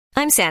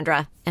I'm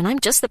Sandra, and I'm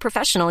just the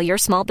professional your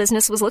small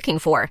business was looking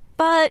for.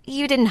 But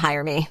you didn't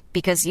hire me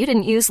because you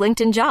didn't use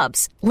LinkedIn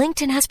Jobs.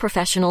 LinkedIn has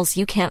professionals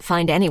you can't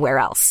find anywhere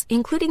else,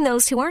 including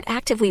those who aren't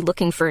actively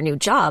looking for a new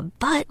job,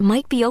 but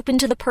might be open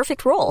to the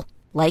perfect role,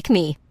 like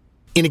me.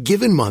 In a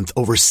given month,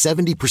 over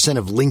 70%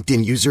 of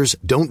LinkedIn users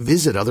don't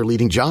visit other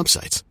leading job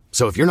sites.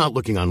 So if you're not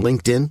looking on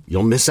LinkedIn,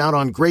 you'll miss out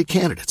on great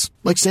candidates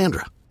like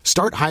Sandra.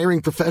 Start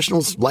hiring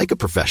professionals like a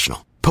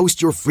professional.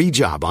 Post your free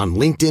job on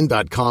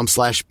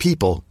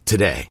linkedin.com/people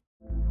today.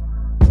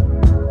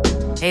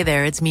 Hey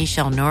there, it's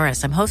Michelle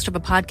Norris. I'm host of a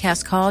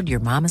podcast called Your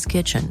Mama's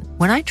Kitchen.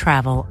 When I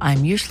travel,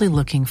 I'm usually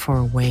looking for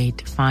a way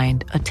to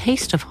find a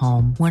taste of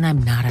home when I'm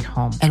not at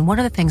home. And one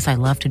of the things I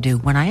love to do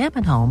when I am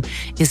at home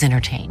is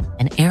entertain.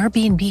 And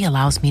Airbnb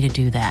allows me to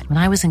do that. When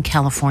I was in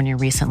California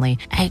recently,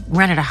 I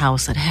rented a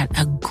house that had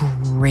a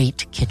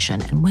great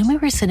kitchen. And when we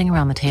were sitting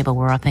around the table,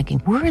 we're all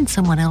thinking, we're in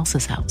someone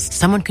else's house.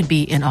 Someone could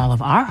be in all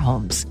of our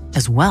homes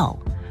as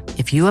well.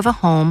 If you have a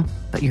home,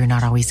 but you're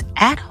not always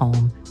at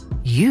home,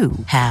 you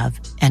have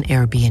an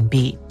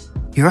Airbnb.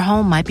 Your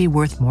home might be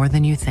worth more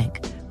than you think.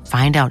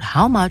 Find out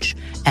how much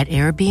at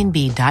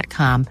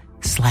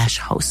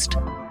airbnb.com/host.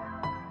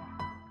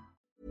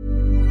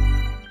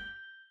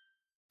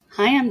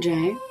 Hi, I'm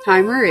Jay.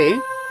 Hi,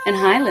 Marie. And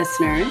hi,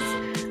 listeners.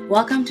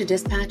 Welcome to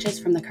Dispatches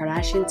from the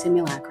Kardashian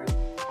Simulacrum,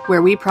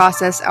 where we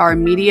process our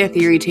media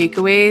theory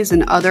takeaways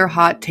and other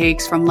hot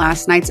takes from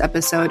last night's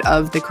episode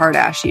of The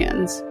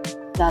Kardashians.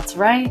 That's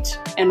right.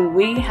 And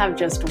we have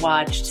just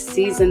watched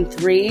season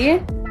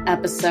 3,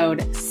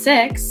 episode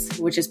 6,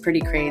 which is pretty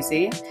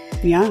crazy.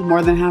 Yeah,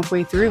 more than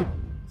halfway through.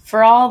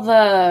 For all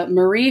the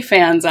Marie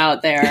fans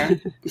out there,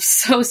 I'm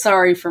so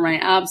sorry for my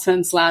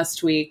absence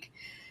last week.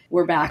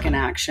 We're back in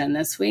action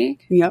this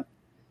week. Yep.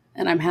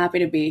 And I'm happy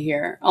to be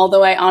here.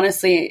 Although I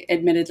honestly,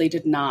 admittedly,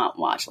 did not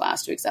watch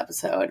last week's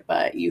episode,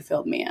 but you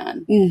filled me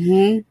in.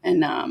 Mm-hmm.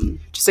 And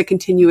just a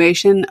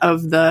continuation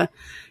of the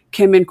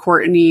Kim and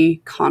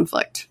Kourtney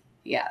conflict.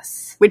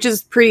 Yes. Which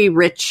is pretty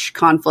rich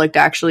conflict,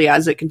 actually,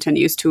 as it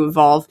continues to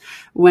evolve.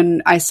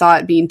 When I saw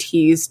it being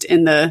teased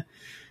in the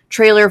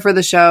trailer for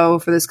the show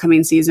for this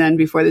coming season,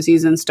 before the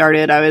season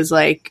started, I was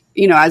like,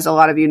 you know, as a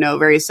lot of you know,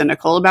 very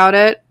cynical about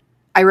it.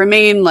 I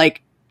remain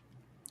like,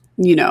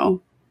 you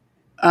know,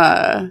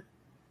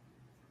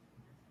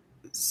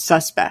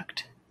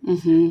 suspect,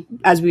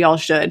 as we all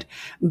should.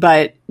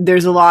 But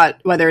there's a lot,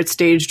 whether it's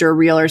staged or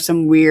real or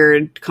some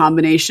weird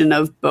combination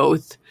of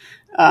both.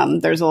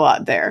 There's a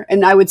lot there.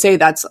 And I would say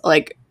that's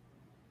like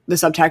the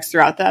subtext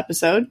throughout the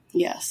episode.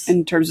 Yes.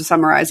 In terms of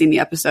summarizing the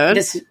episode.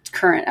 This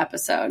current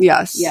episode.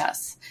 Yes.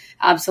 Yes.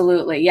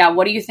 Absolutely. Yeah.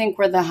 What do you think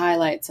were the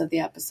highlights of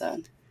the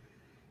episode?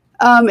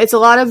 It's a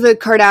lot of the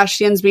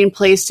Kardashians being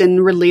placed in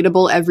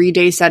relatable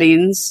everyday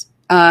settings.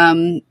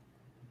 Planning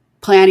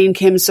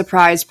Kim's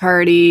surprise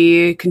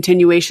party,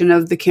 continuation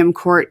of the Kim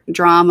Court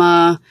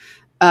drama.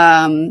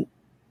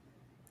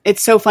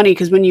 It's so funny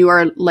because when you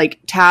are like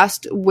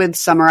tasked with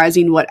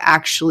summarizing what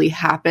actually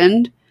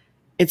happened,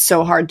 it's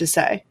so hard to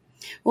say.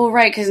 Well,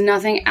 right, because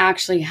nothing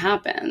actually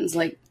happens.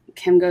 Like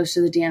Kim goes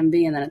to the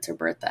DMV and then it's her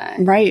birthday,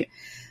 right?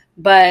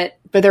 But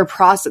their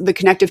the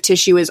connective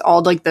tissue is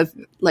all like the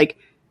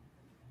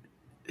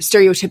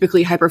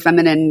stereotypically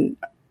hyperfeminine,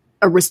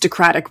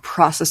 aristocratic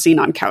processing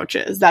on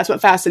couches. That's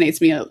what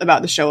fascinates me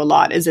about the show a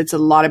lot. Is it's a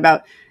lot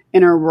about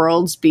inner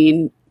worlds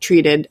being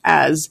treated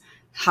as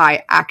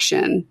high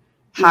action.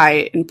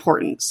 High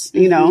importance,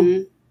 you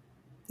know?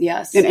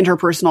 Yes. And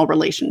interpersonal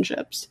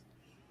relationships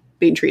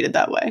being treated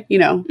that way, you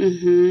know?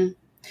 Mm-hmm.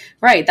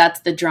 Right. That's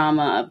the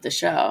drama of the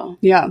show.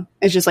 Yeah.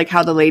 It's just like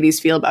how the ladies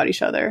feel about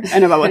each other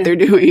and about what they're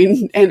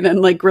doing, and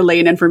then like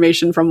relaying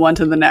information from one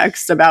to the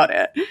next about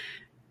it.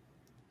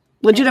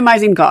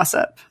 Legitimizing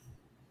gossip.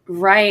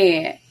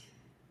 Right.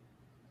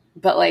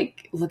 But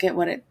like, look at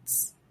what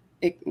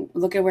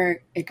look at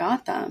where it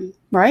got them.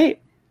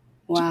 Right.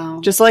 Wow.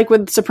 Just like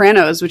with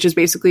Sopranos, which is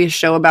basically a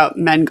show about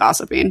men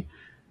gossiping.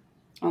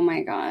 Oh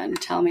my God.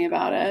 Tell me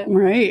about it.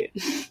 Right.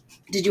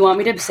 Did you want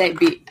me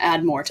to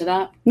add more to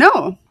that?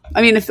 No.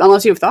 I mean,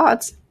 unless you have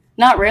thoughts.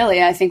 Not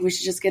really. I think we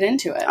should just get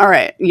into it. All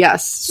right.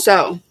 Yes.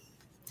 So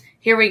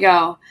here we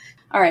go.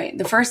 All right.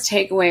 The first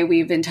takeaway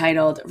we've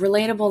entitled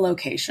Relatable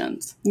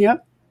Locations.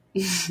 Yep.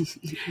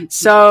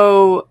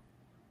 So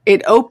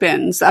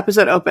the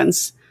episode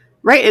opens.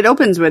 Right, it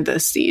opens with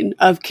this scene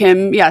of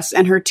Kim, yes,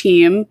 and her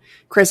team,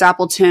 Chris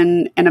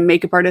Appleton, and a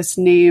makeup artist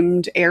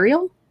named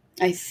Ariel.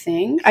 I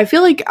think. I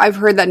feel like I've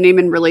heard that name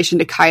in relation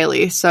to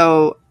Kylie,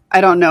 so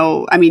I don't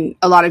know. I mean,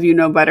 a lot of you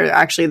know better,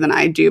 actually, than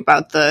I do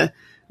about the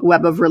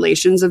web of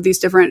relations of these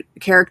different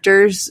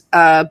characters,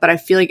 but I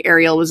feel like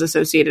Ariel was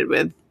associated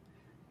with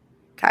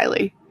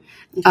Kylie.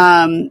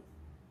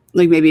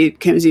 Like maybe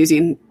Kim's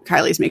using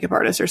Kylie's makeup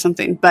artist or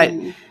something, but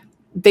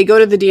they go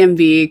to the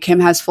DMV. Kim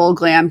has full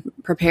glam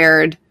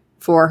prepared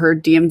for her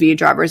DMV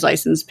driver's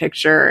license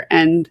picture,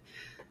 and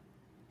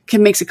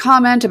Kim makes a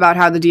comment about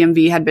how the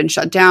DMV had been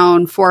shut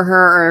down for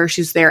her, or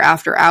she's there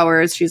after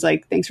hours. She's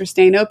like, thanks for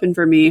staying open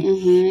for me.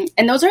 Mm-hmm.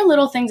 And those are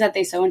little things that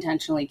they so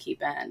intentionally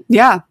keep in.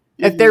 Yeah.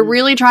 If they're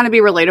really trying to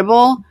be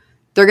relatable,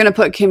 they're going to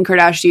put Kim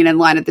Kardashian in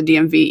line at the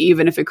DMV,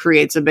 even if it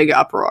creates a big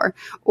uproar,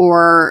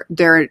 or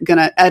they're going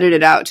to edit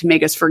it out to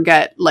make us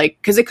forget, like,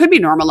 because it could be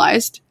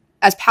normalized.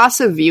 As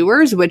passive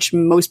viewers, which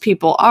most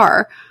people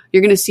are,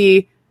 you're going to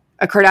see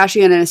a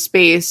Kardashian in a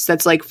space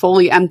that's like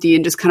fully empty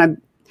and just kind of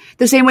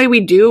the same way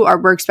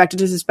we're expected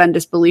to suspend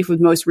disbelief with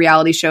most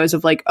reality shows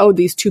of like, oh,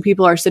 these two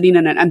people are sitting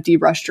in an empty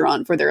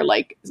restaurant for their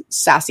like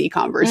sassy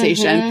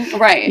conversation. Mm-hmm.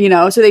 Right. You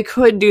know, so they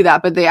could do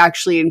that, but they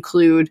actually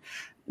include,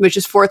 which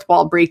is fourth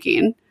wall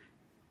breaking,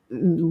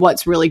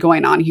 what's really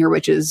going on here,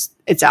 which is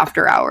it's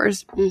after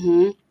hours.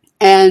 Mm-hmm.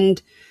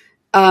 And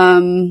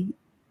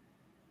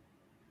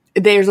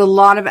there's a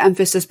lot of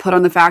emphasis put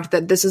on the fact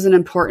that this is an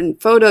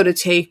important photo to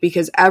take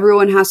because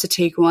everyone has to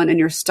take one and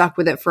you're stuck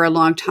with it for a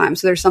long time.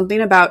 So there's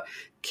something about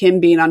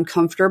Kim being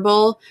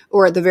uncomfortable,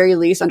 or at the very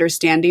least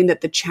understanding that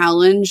the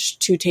challenge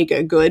to take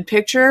a good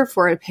picture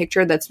for a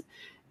picture that's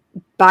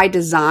by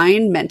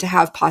design meant to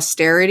have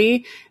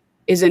posterity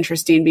is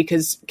interesting,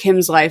 because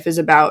Kim's life is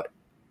about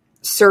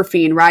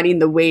surfing, riding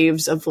the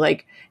waves of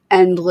like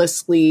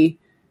endlessly,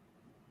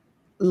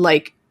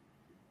 like,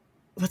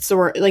 what's the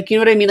word? Like, you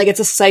know what I mean? Like, it's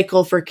a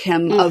cycle for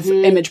Kim of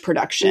image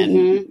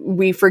production.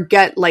 We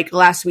forget like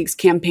last week's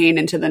campaign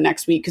into the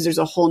next week because there's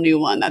a whole new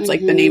one. That's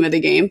like the name of the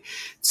game.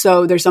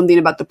 So there's something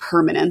about the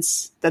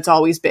permanence that's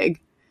always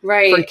big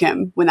for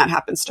Kim when that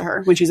happens to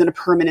her, when she's in a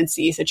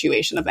permanency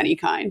situation of any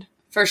kind.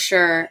 For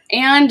sure.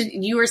 And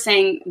you were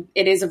saying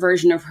it is a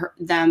version of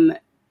them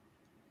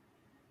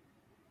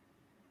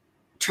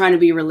trying to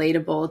be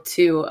relatable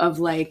too, of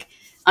like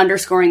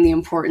underscoring the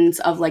importance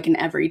of like an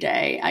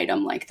everyday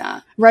item like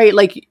that. Right.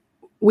 Like,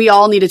 we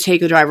all need to take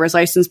the driver's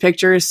license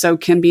pictures. So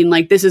Kim being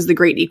like, this is the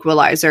great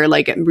equalizer.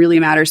 Like, it really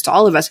matters to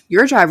all of us.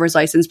 Your driver's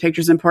license picture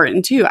is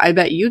important too. I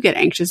bet you get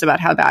anxious about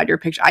how bad your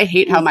picture. I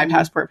hate how my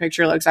passport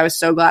picture looks. I was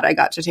so glad I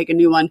got to take a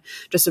new one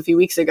just a few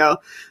weeks ago.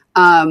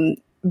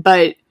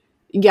 But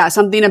yeah,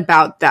 something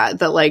about that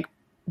like,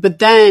 but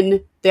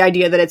then the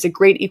idea that it's a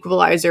great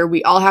equalizer.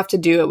 We all have to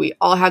do it. We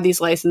all have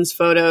these license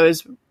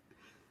photos.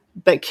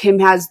 But Kim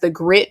has the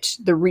grit,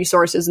 the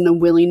resources, and the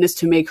willingness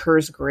to make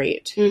hers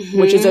great,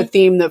 which is a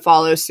theme that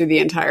follows through the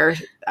entire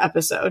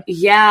episode.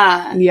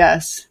 Yeah.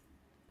 Yes.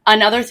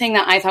 Another thing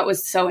that I thought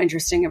was so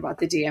interesting about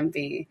the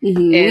DMV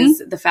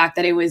is the fact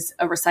that it was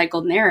a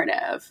recycled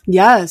narrative.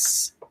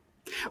 Yes.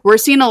 We're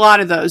seeing a lot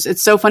of those.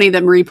 It's so funny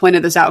that Marie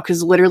pointed this out,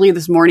 because literally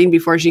this morning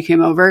before she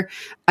came over,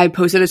 I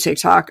posted a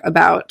TikTok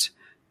about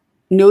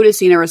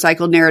noticing a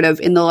recycled narrative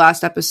in the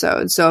last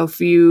episode. So if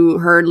you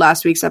heard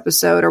last week's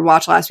episode or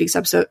watched last week's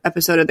episode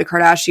of the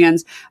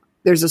Kardashians,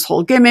 there's this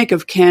whole gimmick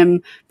of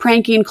Kim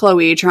pranking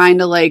Khloe, trying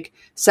to like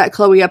set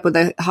Khloe up with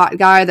a hot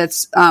guy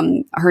that's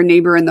her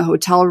neighbor in the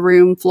hotel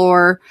room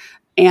floor,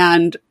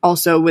 and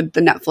also with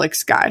the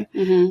Netflix guy.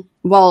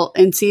 Well,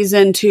 in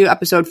season 2,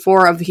 episode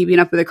 4 of Keeping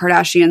Up with the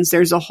Kardashians,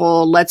 there's a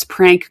whole let's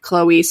prank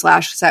Khloe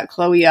 / set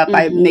Khloe up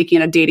by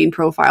making a dating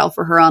profile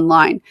for her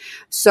online.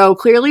 So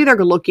clearly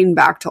they're looking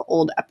back to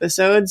old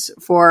episodes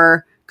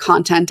for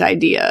content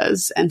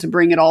ideas and to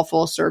bring it all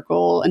full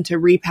circle and to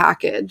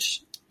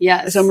repackage.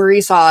 Yes. So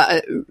Marie saw,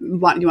 you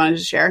wanted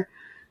to share?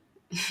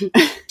 Do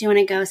you want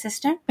to go,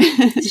 sister?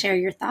 Share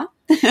your thought.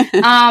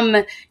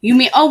 You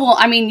mean,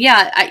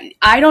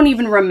 I don't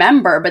even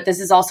remember, but this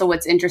is also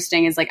what's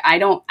interesting is like, I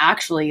don't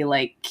actually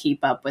like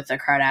keep up with the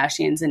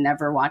Kardashians and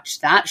never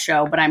watched that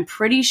show, but I'm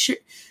pretty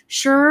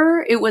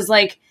sure it was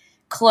like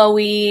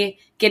Khloe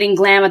getting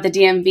glam at the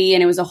DMV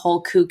and it was a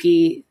whole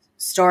kooky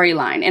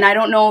storyline. And I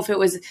don't know if it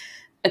was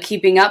a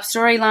Keeping Up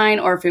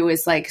storyline or if it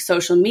was like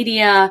social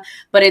media,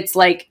 but it's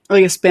like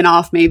a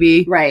spin-off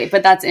maybe. Right.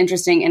 But that's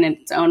interesting in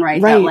its own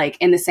right. That like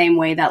in the same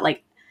way that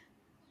like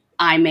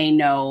I may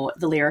know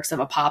the lyrics of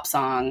a pop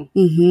song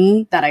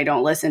that I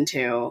don't listen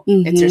to.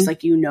 It's just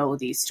like, you know,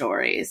 these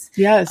stories.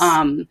 Yes.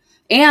 And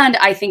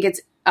I think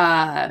it's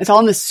all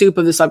in the soup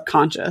of the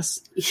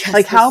subconscious. Yes,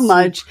 like how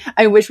much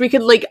I wish we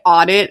could like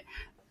audit,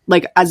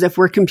 like as if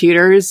we're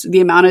computers, the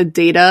amount of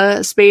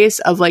data space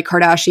of like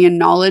Kardashian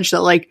knowledge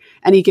that like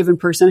any given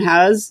person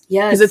has.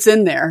 Yes. Because it's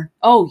in there.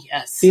 Oh,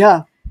 yes.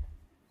 Yeah.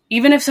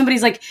 Even if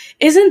somebody's like,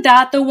 isn't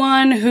that the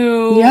one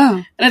who... Yeah.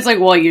 And it's like,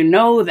 well, you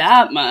know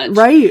that much.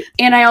 Right.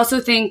 And I also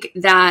think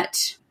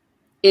that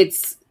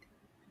it's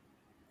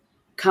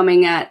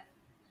coming at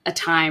a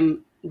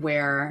time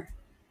where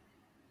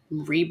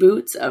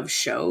reboots of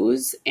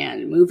shows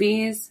and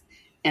movies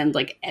and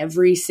like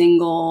every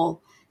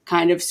single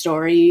kind of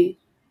story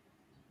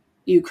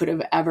you could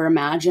have ever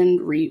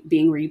imagined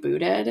being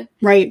rebooted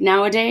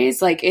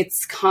nowadays. Like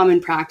it's common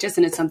practice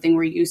and it's something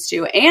we're used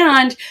to.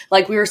 And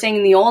like we were saying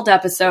in the old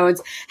episodes,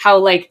 how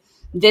like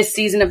this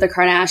season of the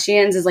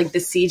Kardashians is like the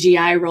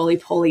CGI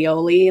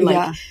roly-poly-oly,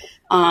 like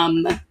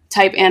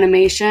type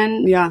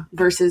animation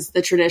versus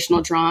the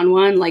traditional drawn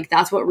one. Like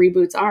that's what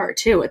reboots are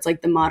too. It's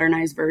like the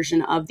modernized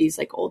version of these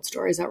like old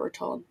stories that were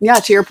told. Yeah,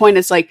 to your point,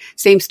 it's like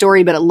same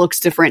story, but it looks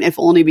different, if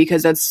only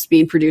because that's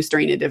being produced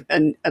during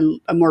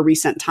a more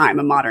recent time,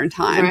 a modern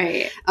time.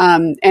 Right.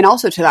 And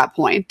also to that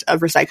point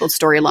of recycled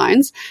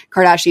storylines,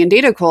 Kardashian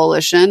Data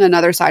Coalition,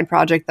 another side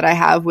project that I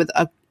have with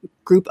a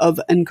group of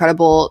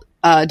incredible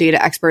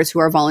data experts who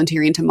are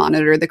volunteering to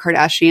monitor the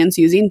Kardashians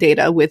using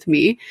data with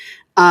me.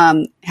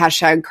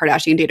 Hashtag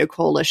Kardashian Data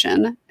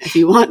Coalition. If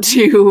you want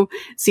to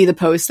see the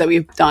posts that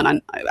we've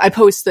done I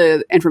post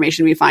the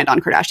information we find on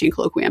Kardashian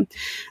Colloquium.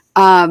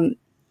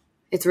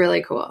 It's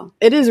really cool.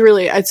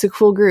 It's a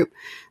cool group.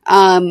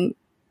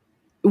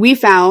 We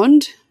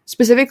found,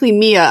 specifically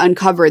Mia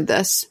uncovered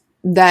this.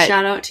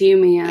 Shout out to you,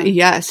 Mia.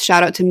 Yes,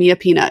 shout out to Mia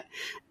Peanut.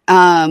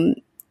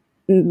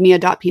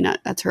 Mia.peanut,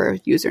 that's her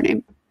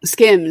username.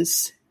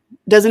 Skims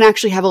doesn't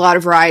actually have a lot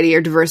of variety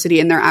or diversity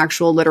in their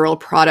actual literal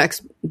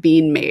products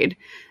being made.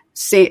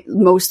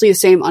 Mostly the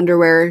same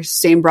underwear,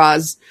 same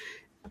bras,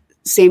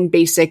 same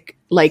basic,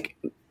 products.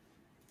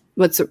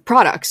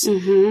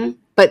 Mm-hmm.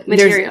 But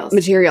there's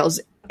materials.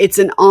 It's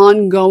an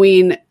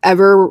ongoing,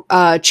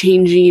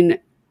 ever-changing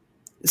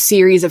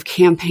series of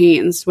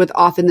campaigns with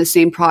often the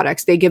same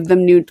products. They give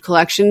them new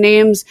collection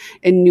names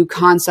and new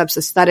concepts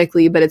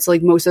aesthetically, but it's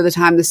most of the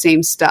time the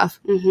same stuff.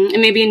 Mm-hmm.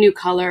 And maybe a new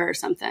color or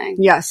something.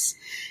 Yes.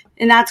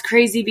 And that's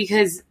crazy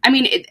because,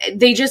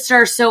 they just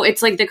are so,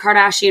 it's like the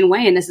Kardashian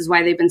way, and this is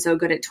why they've been so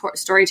good at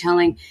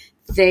storytelling.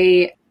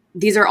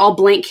 These are all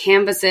blank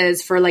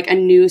canvases for a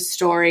new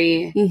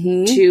story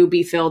to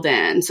be filled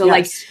in. So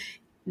yes.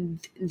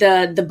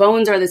 The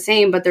bones are the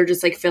same, but they're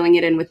just filling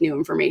it in with new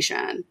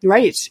information.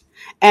 Right.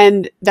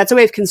 And that's a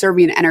way of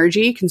conserving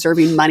energy,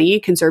 conserving money,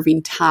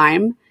 conserving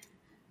time.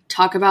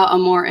 Talk about a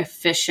more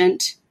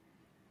efficient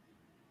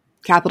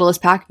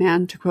capitalist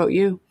Pac-Man, to quote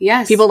you.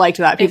 Yes. People liked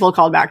that. People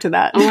called back to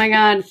that. Oh my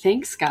God.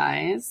 Thanks,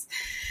 guys.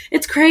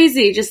 It's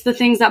crazy. Just the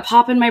things that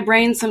pop in my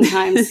brain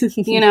sometimes,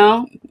 I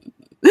know.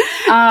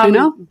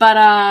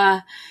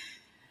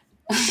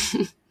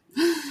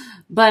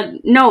 But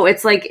no,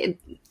 it's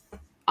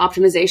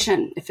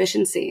optimization,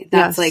 efficiency.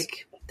 That's yes.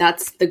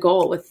 That's the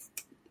goal with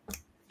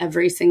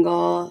every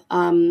single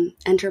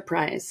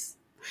enterprise.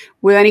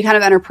 With any kind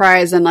of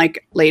enterprise and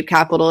late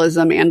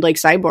capitalism and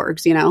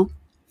cyborgs,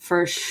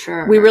 For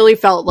sure. We really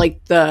felt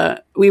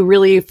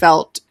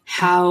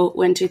how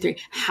 1, 2, 3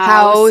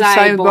 how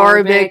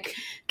cyborgic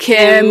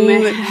Kim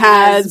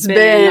has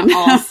been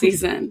all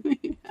season.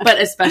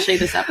 But especially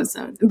this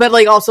episode. But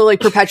also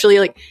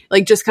perpetually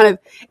just kind of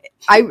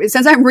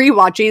since I'm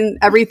rewatching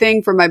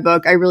everything from my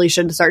book, I really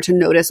should start to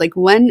notice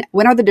when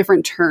are the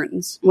different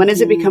turns? When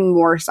does it become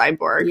more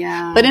cyborg?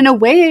 Yeah. But in a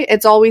way,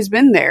 it's always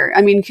been there.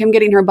 Kim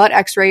getting her butt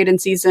x-rayed in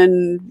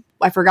season,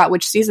 I forgot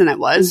which season it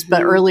was,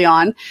 but early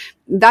on,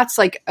 that's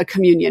a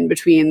communion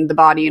between the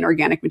body and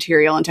organic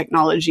material and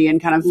technology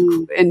and kind of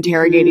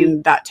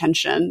interrogating that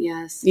tension.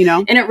 Yes.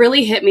 And it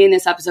really hit me in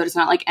this episode. It's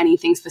not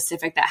anything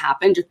specific that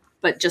happened,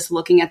 but just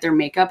looking at their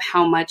makeup,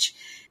 how much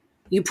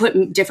you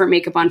put different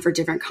makeup on for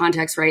different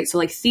contexts, right?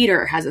 So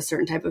theater has a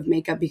certain type of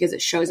makeup because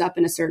it shows up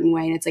in a certain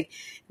way. And it's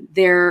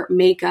their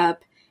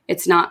makeup,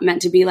 it's not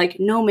meant to be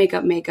no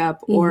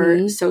makeup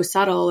or so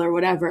subtle or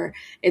whatever.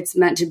 It's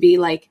meant to be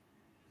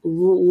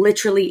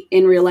literally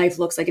in real life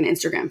looks like an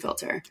Instagram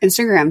filter.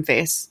 Instagram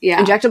face. Yeah.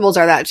 Injectables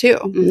are that too,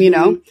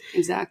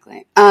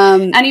 Exactly.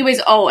 Anyways,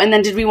 and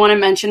then did we want to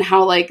mention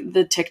how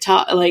the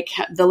TikTok,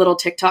 the little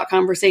TikTok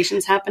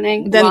conversations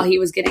happening while she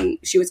was getting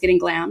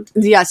glammed?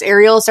 Yes.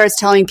 Ariel starts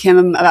telling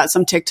Kim about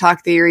some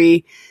TikTok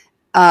theory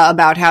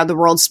about how the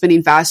world's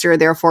spinning faster,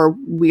 therefore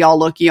we all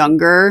look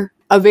younger.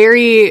 A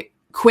very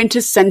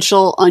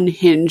quintessential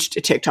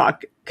unhinged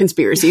TikTok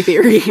conspiracy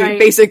theory, right.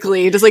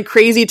 Basically just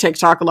crazy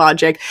TikTok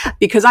logic,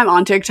 because I'm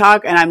on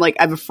TikTok and I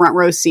have a front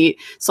row seat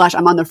 /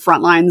 I'm on the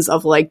front lines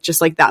of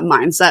just that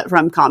mindset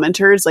from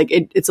commenters.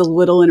 It's a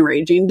little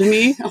enraging to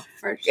me. Oh,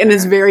 for sure. And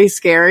it's very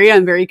scary.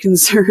 I'm very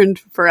concerned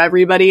for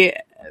everybody,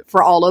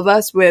 for all of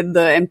us, with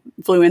the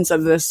influence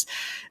of this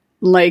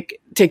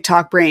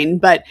TikTok brain.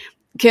 But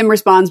Kim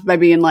responds by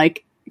being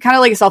kind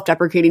of a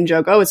self-deprecating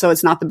joke. Oh, so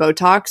it's not the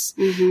Botox,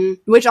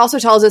 which also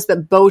tells us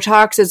that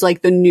Botox is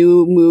the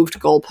new moved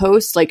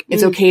goalpost.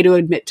 It's okay to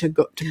admit to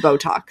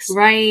Botox.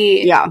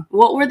 Right. Yeah.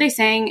 What were they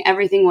saying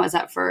everything was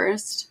at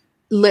first?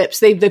 Lips.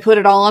 They put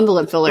it all on the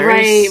lip fillers.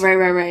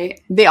 Right.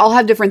 They all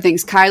have different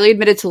things. Kylie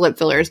admitted to lip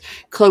fillers.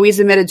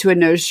 Chloe's admitted to a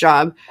nose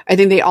job. I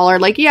think they all are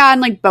and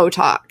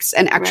Botox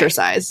and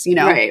exercise,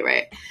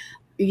 Right.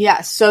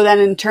 Yes. So then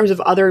in terms of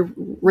other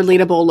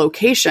relatable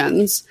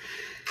locations,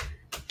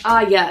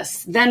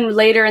 yes. Then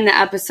later in the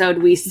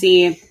episode, we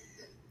see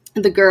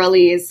the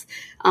girlies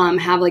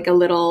have a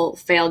little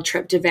failed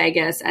trip to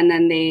Vegas, and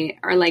then they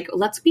are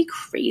let's be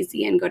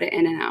crazy and go to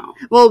In-N-Out.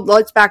 Well,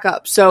 let's back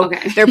up. So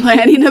they're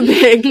planning the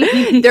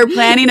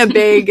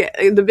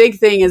big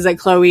thing is that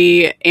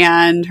Chloe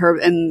and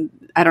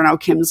I don't know,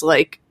 Kim's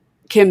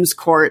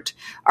court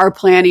are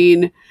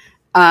planning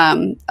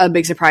a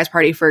big surprise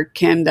party for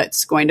Kim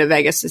that's going to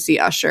Vegas to see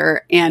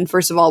Usher. And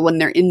first of all, when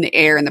they're in the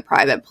air in the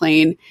private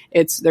plane,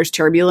 there's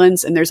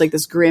turbulence and there's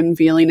this grim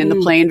feeling in the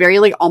plane,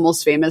 very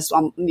Almost Famous,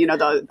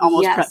 the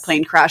almost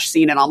plane crash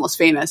scene in Almost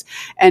Famous.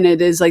 And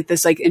it is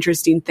this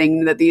interesting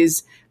thing that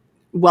these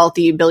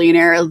wealthy,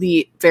 billionaire,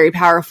 elite, very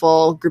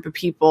powerful group of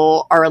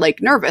people are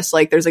like nervous.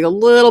 Like there's like a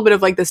little bit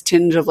of like this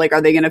tinge of like,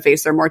 are they going to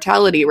face their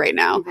mortality right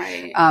now?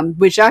 Right.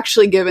 Which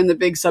actually, given the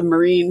big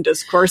submarine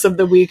discourse of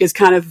the week, is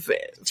kind of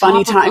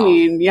funny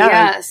timing. Yeah.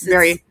 Yes.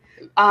 Very.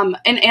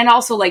 And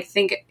also like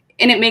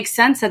and it makes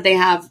sense that they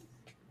have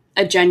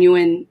a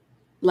genuine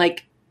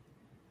like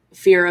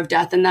fear of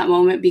death in that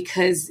moment,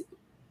 because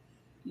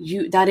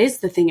that is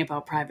the thing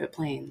about private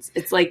planes.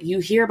 It's like you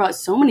hear about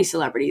so many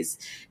celebrities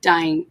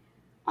dying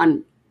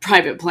on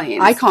private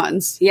planes.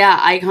 Icons. Yeah,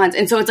 icons.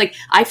 And so it's like,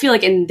 I feel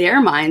like in their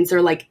minds,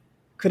 they're like,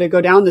 could it go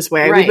down this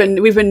way?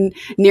 Right. We've been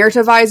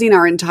narrativizing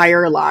our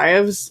entire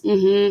lives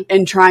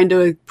and trying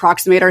to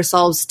approximate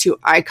ourselves to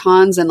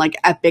icons and like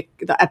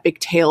the epic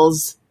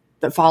tales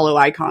that follow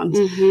icons.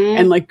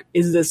 And like,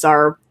 is this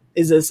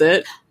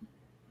it?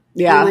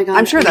 Yeah. Oh my God.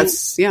 I'm sure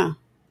that's, yeah.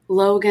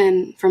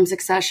 Logan from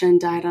Succession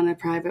died on a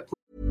private plane.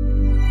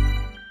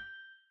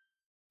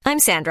 I'm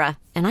Sandra,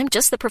 and I'm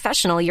just the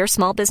professional your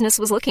small business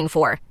was looking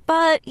for.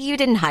 But you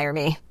didn't hire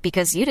me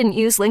because you didn't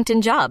use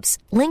LinkedIn Jobs.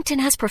 LinkedIn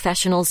has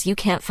professionals you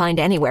can't find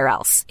anywhere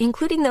else,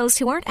 including those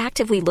who aren't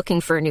actively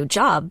looking for a new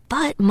job,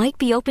 but might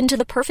be open to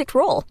the perfect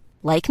role,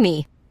 like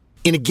me.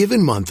 In a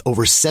given month,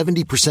 over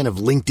 70% of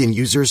LinkedIn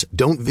users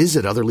don't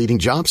visit other leading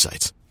job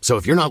sites. So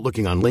if you're not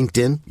looking on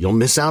LinkedIn, you'll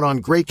miss out on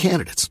great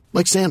candidates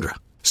like Sandra.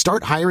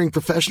 Start hiring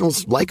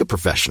professionals like a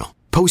professional.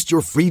 Post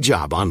your free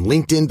job on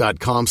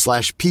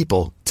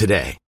linkedin.com/people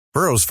today.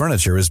 Burrow's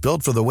furniture is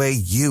built for the way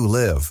you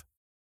live.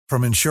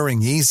 From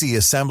ensuring easy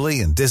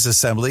assembly and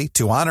disassembly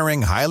to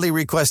honoring highly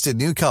requested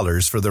new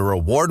colors for their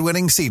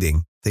award-winning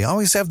seating, they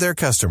always have their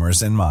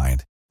customers in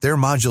mind. Their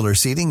modular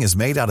seating is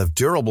made out of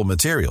durable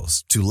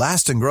materials to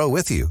last and grow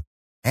with you.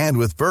 And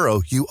with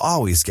Burrow, you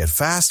always get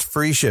fast,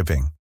 free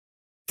shipping.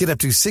 Get up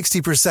to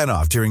 60%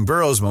 off during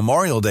Burrow's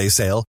Memorial Day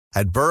sale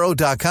at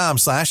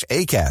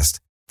burrow.com/ACAST.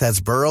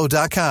 That's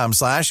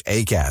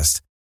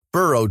burrow.com/ACAST.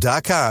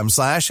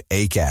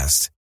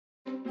 burrow.com/ACAST.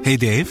 Hey,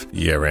 Dave.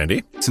 Yeah,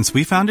 Randy. Since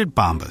we founded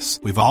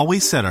Bombas, we've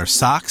always said our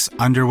socks,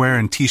 underwear,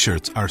 and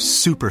T-shirts are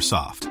super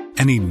soft.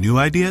 Any new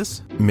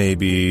ideas?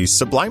 Maybe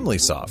sublimely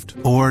soft.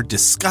 Or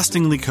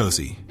disgustingly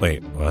cozy.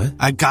 Wait, what?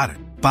 I got it.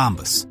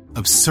 Bombas.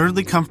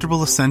 Absurdly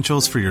comfortable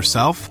essentials for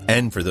yourself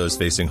and for those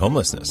facing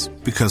homelessness.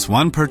 Because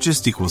one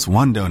purchased equals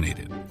one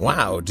donated.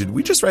 Wow, did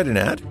we just write an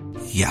ad?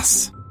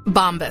 Yes.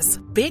 Bombas.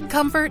 Big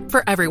comfort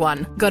for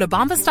everyone. Go to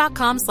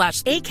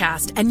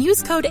bombas.com/ACAST and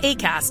use code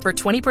ACAST for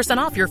 20%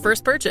 off your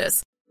first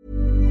purchase.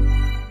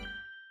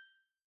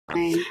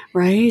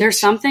 Right. There's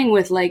something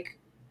with like,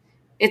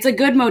 it's a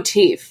good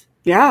motif.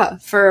 Yeah.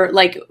 For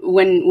like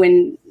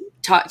when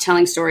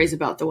telling stories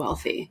about the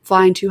wealthy.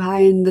 Flying too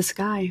high in the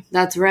sky.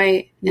 That's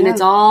right. And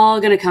it's all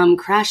going to come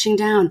crashing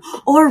down.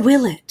 Or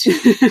will it?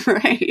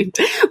 Right.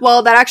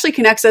 Well, that actually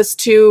connects us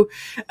to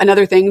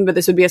another thing, but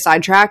this would be a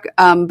sidetrack.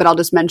 But I'll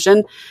just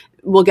mention,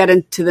 we'll get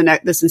into the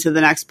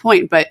next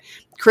point. But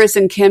Chris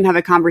and Kim have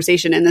a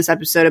conversation in this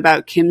episode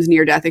about Kim's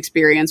near-death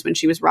experience when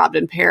she was robbed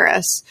in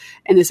Paris.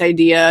 And this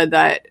idea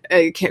that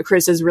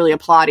Chris is really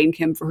applauding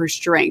Kim for her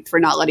strength, for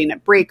not letting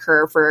it break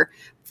her, for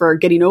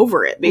getting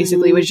over it,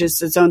 basically, which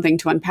is its own thing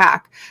to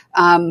unpack.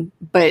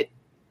 But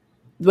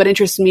what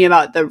interests me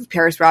about the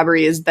Paris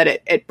robbery is that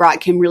it brought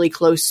Kim really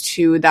close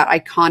to that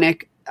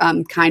iconic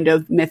kind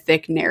of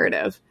mythic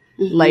narrative.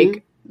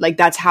 Like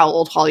that's how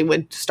old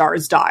Hollywood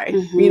stars die,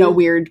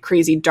 weird,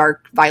 crazy,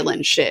 dark,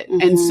 violent shit.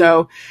 And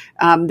so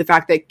the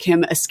fact that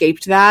Kim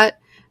escaped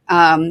that,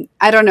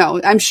 I don't know.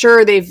 I'm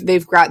sure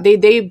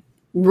they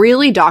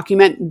really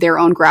document their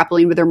own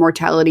grappling with their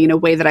mortality in a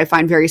way that I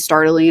find very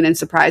startling and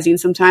surprising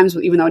sometimes,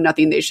 even though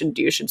nothing they should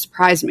do should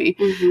surprise me.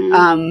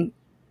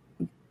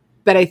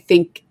 But I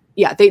think,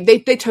 yeah,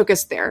 they took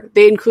us there.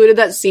 They included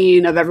that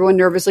scene of everyone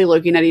nervously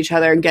looking at each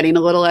other and getting a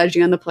little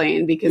edgy on the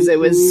plane because it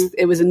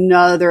was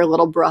another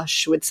little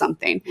brush with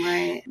something.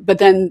 Right. But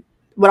then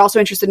what also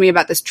interested me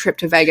about this trip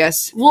to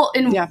Vegas. Well,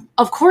 and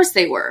of course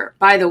they were,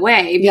 by the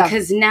way,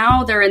 because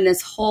now they're in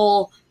this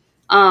whole,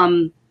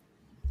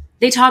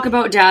 they talk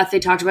about death. They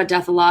talked about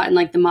death a lot in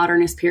like the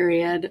modernist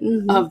period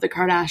of the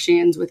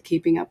Kardashians with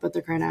Keeping Up with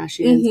the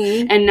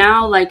Kardashians. And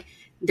now like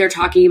they're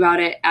talking about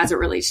it as it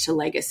relates to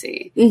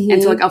legacy.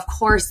 And so like, of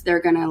course they're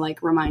going to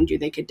like remind you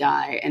they could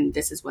die and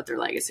this is what their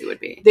legacy would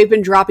be. They've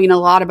been dropping a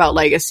lot about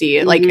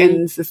legacy. Like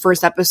in the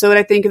first episode,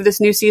 I think, of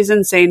this new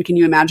season, saying, can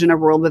you imagine a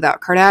world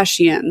without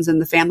Kardashians and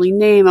the family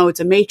name? Oh, it's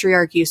a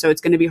matriarchy. So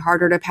it's going to be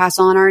harder to pass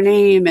on our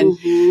name. And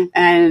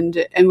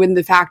when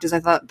the fact is,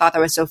 I thought that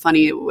was so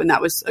funny when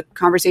that was a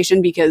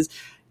conversation, because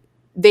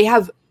they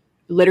have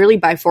literally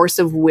by force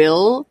of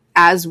will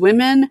as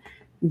women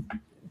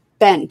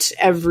bent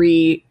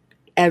every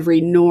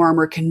norm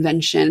or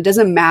convention. It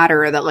doesn't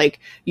matter that like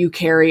you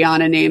carry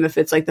on a name if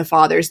it's like the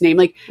father's name.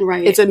 Like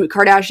it's a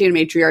Kardashian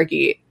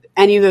matriarchy.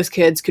 Any of those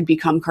kids could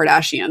become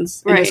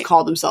Kardashians and just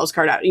call themselves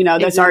Kardashian.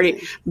 That's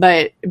already,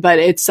 but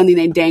it's something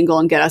they dangle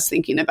and get us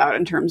thinking about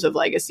in terms of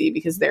legacy,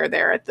 because they're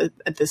there at the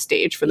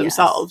stage for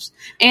themselves.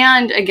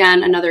 And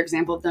again, another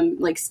example of them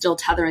like still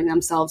tethering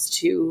themselves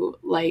to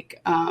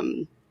like,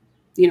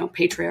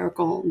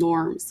 patriarchal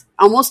norms.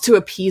 Almost to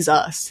appease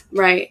us.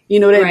 Right. You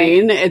know what I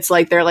mean? It's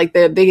like they're like,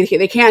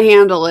 they can't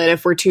handle it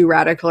if we're too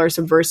radical or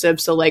subversive.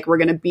 So like, we're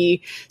going to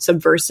be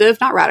subversive,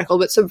 not radical,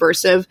 but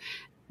subversive,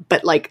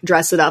 but like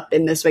dress it up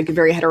in this like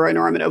very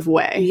heteronormative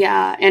way.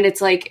 Yeah. And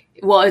it's like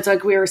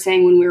we were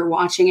saying when we were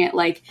watching it,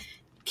 like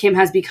Kim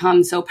has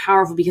become so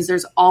powerful because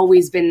there's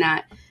always been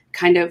that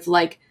kind of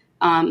like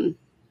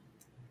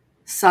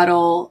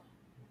subtle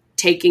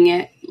taking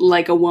it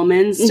like a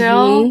woman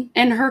still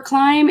in her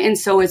climb. And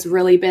so it's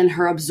really been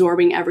her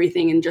absorbing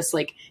everything and just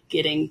like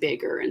getting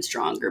bigger and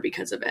stronger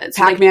because of it.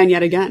 So Pac-Man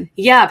yet again.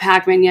 Yeah,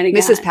 Pac-Man yet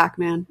again. Mrs.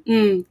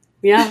 Pac-Man.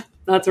 Yeah,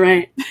 that's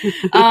right.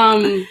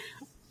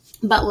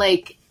 But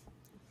like,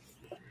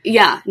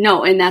 yeah,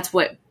 no, and that's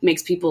what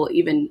makes people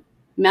even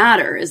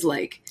madder is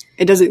like,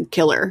 it doesn't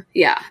kill her.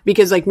 Yeah.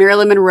 Because like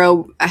Marilyn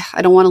Monroe,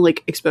 I don't want to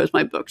like expose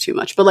my book too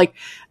much, but like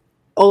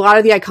a lot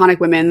of the iconic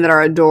women that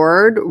are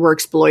adored were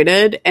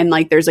exploited, and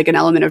like there's like an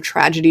element of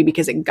tragedy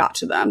because it got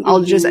to them.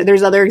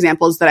 There's other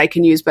examples that I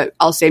can use, but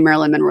I'll say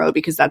Marilyn Monroe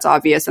because that's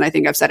obvious, and I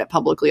think I've said it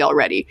publicly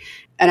already.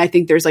 And I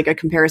think there's like a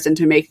comparison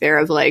to make there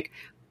of like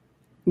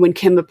when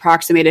Kim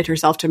approximated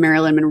herself to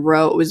Marilyn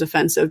Monroe, it was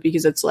offensive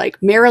because it's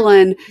like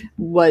Marilyn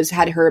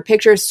had her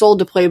picture sold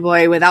to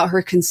Playboy without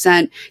her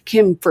consent.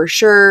 Kim, for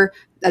sure,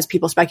 as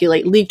people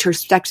speculate, leaked her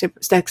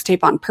sex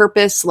tape on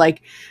purpose.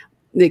 Like,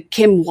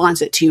 Kim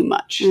wants it too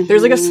much.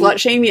 There's like a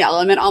slut-shamey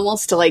element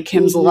almost to like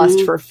Kim's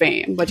lust for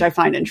fame, which I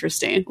find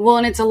interesting. Well,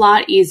 and it's a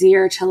lot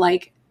easier to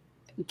like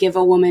give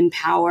a woman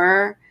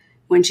power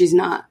when she's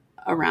not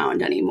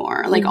around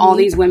anymore. Like all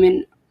these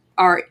women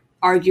are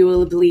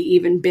arguably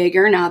even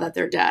bigger now that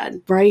they're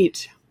dead.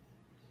 Right.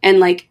 And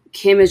like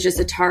Kim is just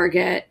a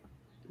target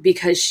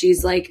because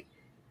she's like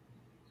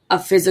a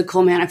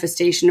physical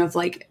manifestation of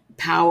like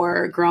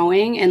power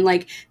growing. And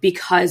like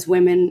because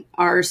women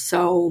are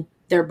so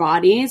their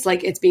bodies,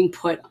 like it's being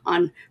put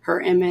on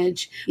her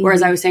image.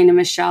 Whereas I was saying to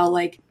Michelle,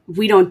 like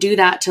we don't do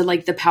that to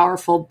like the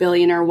powerful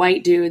billionaire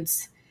white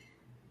dudes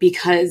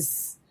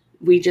because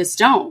we just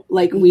don't.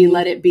 Like we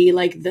let it be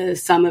like the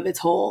sum of its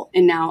whole.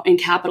 And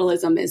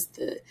capitalism is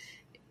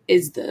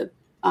the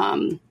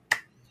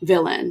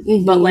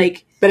villain.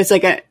 But it's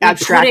like an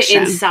abstraction.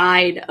 Put it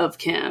inside of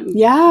Kim.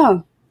 Yeah.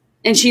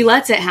 And she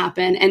lets it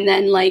happen. And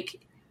then like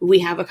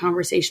we have a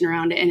conversation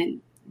around it and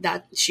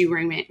that she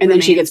remains. And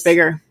then she gets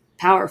bigger.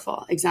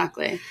 Powerful.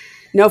 Exactly.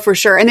 No, for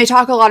sure. And they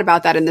talk a lot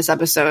about that in this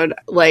episode.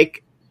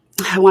 Like,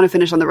 I want to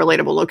finish on the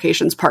relatable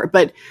locations part,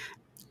 but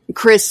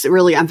Chris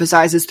really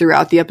emphasizes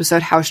throughout the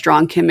episode how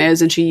strong Kim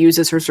is, and she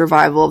uses her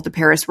survival of the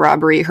Paris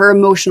robbery, her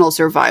emotional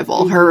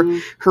survival, her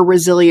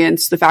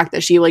resilience, the fact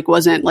that she like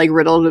wasn't like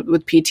riddled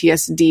with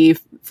PTSD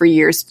for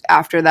years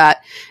after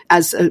that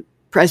as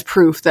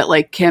proof that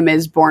like Kim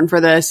is born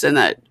for this and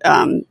that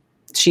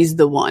she's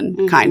the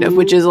one kind of,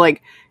 which is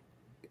like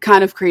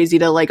kind of crazy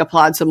to like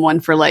applaud someone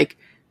for like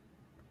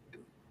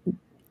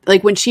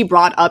when she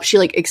brought up,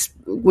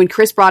 when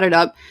Chris brought it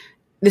up,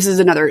 this is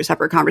another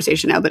separate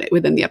conversation now, but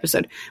within the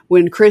episode,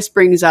 when Chris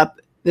brings up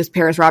this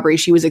Paris robbery,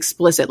 she was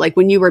explicit. Like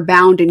when you were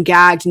bound and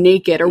gagged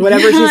naked or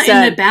whatever she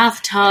said. In the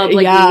bathtub,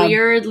 like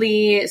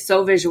weirdly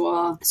so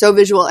visual. So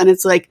visual. And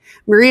it's like,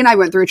 Marie and I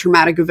went through a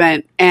traumatic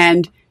event,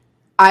 and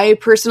I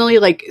personally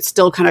like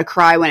still kind of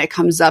cry when it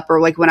comes up or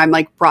like when I'm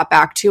like brought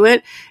back to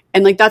it.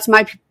 And like, that's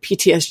my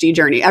PTSD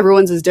journey.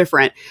 Everyone's is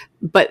different,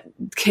 but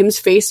Kim's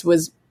face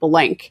was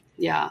blank.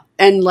 Yeah.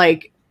 And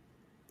like,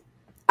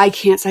 I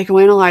can't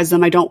psychoanalyze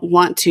them. I don't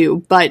want to,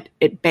 but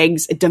it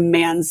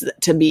demands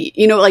to be,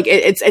 like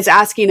it's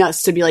asking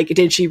us to be like,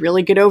 did she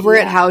really get over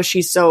it? How is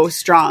she so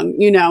strong,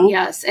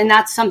 Yes. And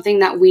that's something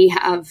that we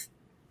have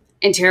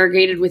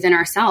interrogated within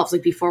ourselves,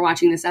 like before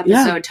watching this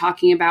episode,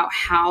 talking about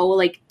how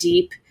like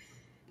deep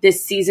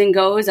this season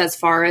goes as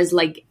far as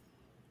like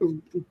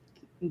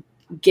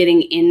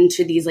getting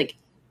into these like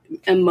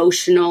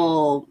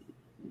emotional,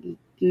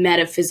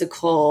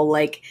 metaphysical,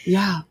 like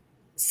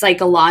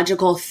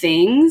psychological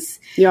things.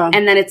 Yeah.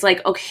 And then it's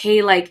like,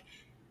 okay, like,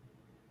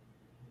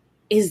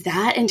 is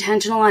that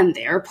intentional on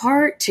their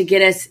part to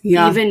get us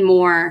even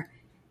more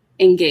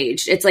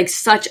engaged? It's like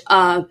such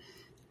a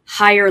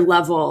higher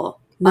level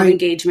of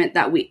engagement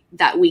that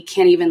we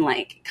can't even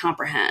like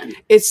comprehend.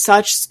 It's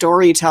such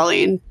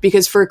storytelling,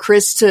 because for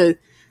Chris to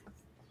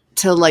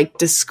like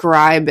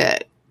describe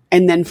it,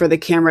 and then for the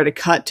camera to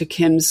cut to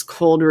Kim's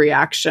cold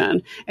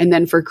reaction, and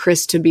then for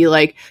Chris to be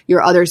like,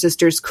 your other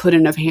sisters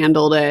couldn't have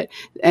handled it.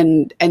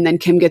 And then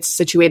Kim gets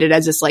situated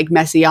as this like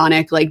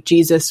messianic, like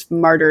Jesus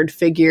martyred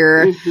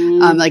figure.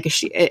 Like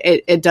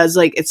it does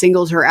like, it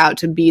singles her out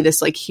to be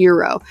this like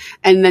hero.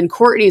 And then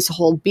Courtney's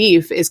whole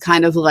beef is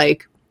kind of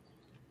like,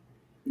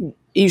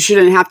 you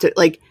shouldn't have to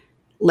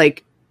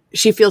like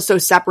she feels so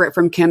separate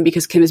from Kim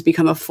because Kim has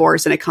become a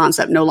force and a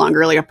concept, no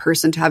longer like a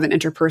person to have an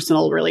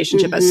interpersonal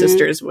relationship as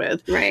sisters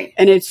with. Right.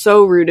 And it's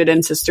so rooted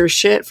in sister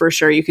shit, for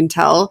sure. You can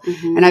tell.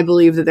 And I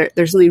believe that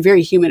there's something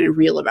very human and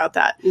real about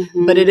that.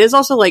 But it is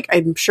also like,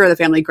 I'm sure the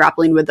family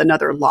grappling with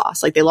another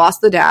loss. Like they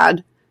lost the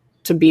dad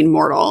to being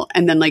mortal.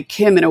 And then like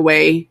Kim, in a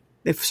way,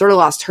 they've sort of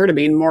lost her to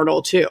being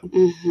mortal too.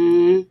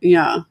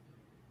 Yeah.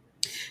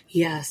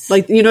 Yes.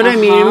 Like, you know what I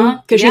mean?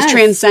 Because she's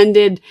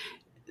transcended,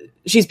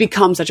 she's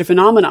become such a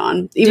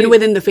phenomenon, even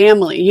within the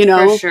family, you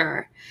know? For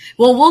sure.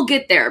 Well, we'll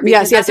get there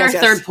because that's our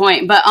third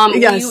point. But do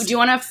you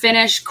want to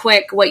finish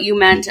quick what you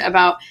meant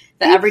about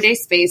the everyday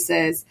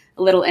spaces,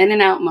 a little in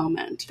and out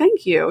moment?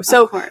 Thank you.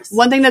 So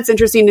one thing that's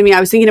interesting to me, I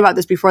was thinking about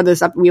this before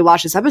we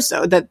watched this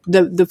episode, that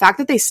the fact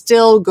that they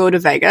still go to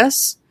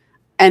Vegas,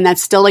 and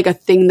that's still like a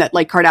thing that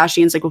like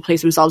Kardashians like will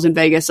place themselves in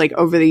Vegas like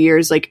over the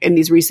years, like in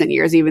these recent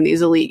years, even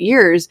these elite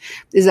years,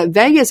 is that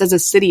Vegas as a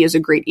city is a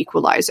great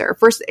equalizer.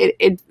 First,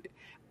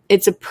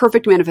 it's a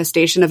perfect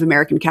manifestation of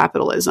American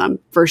capitalism,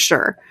 for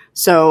sure.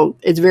 So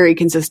it's very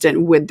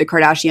consistent with the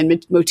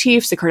Kardashian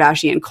motifs, the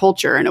Kardashian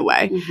culture in a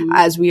way. Mm-hmm.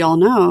 As we all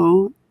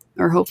know,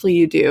 or hopefully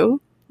you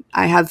do,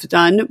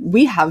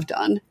 we have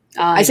done.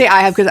 I say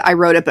I have because I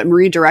wrote it, but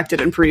Marie directed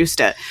and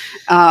produced it.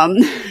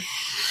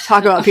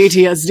 Talk about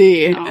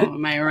PTSD. Oh,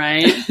 am I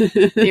right?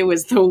 It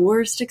was the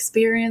worst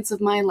experience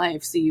of my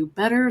life, so you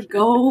better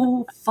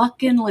go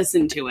fucking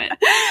listen to it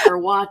or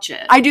watch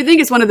it. I do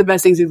think it's one of the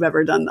best things we've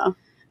ever done, though.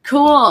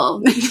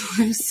 Cool.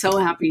 I'm so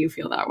happy you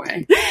feel that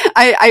way.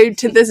 I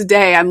to this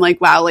day, I'm like,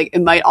 wow, like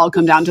it might all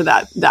come down to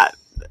that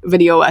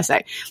video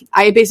essay.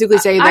 I basically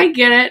say that I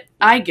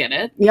get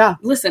it. Yeah.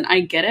 Listen,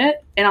 I get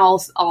it, and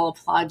I'll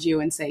applaud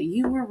you and say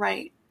you were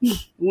right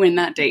when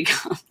that day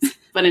comes.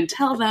 But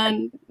until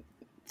then,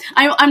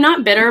 I'm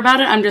not bitter about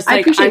it. I'm just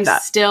like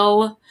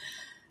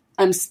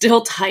I'm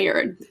still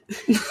tired.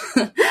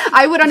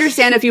 I would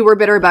understand if you were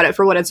bitter about it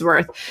for what it's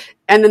worth.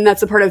 And then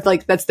that's the part of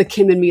like, that's the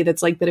Kim in me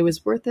that's like, that it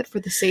was worth it for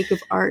the sake of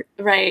art.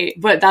 Right.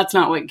 But that's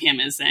not what Kim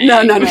is saying.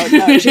 No.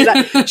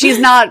 She's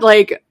not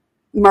like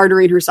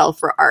martyring herself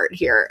for art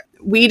here.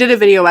 We did a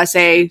video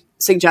essay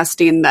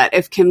suggesting that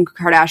if Kim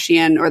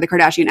Kardashian or the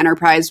Kardashian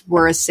enterprise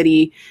were a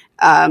city,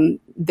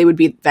 they would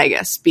be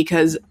Vegas,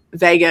 because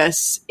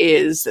Vegas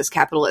is this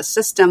capitalist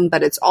system,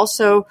 but it's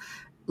also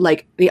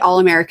like the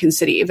all-American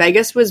city.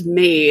 Vegas was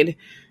made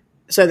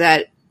so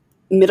that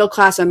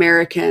middle-class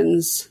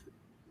Americans,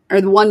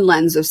 or the one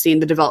lens of seeing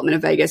the development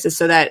of Vegas is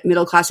so that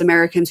middle-class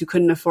Americans who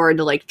couldn't afford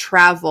to like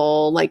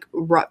travel like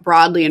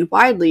broadly and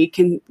widely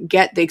can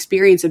get the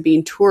experience of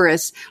being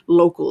tourists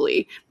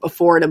locally,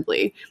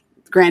 affordably.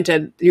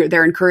 Granted,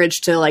 they're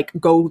encouraged to like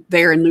go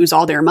there and lose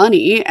all their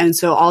money. And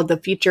so all the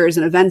features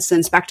and events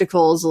and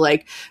spectacles,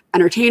 like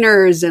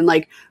entertainers and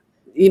like,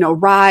 you know,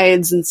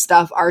 rides and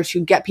stuff are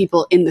to get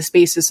people in the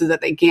spaces so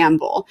that they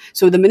gamble.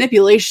 So the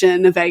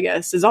manipulation of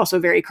Vegas is also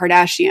very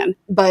Kardashian.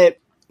 But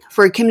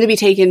for Kim to be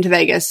taken to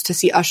Vegas to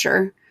see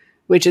Usher,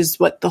 which is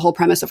what the whole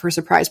premise of her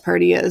surprise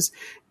party is,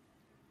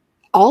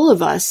 all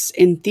of us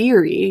in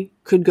theory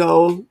could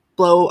go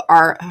blow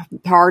our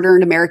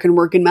hard-earned American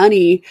working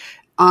money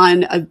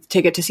on a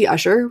ticket to see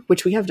Usher,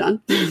 which we have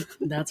done.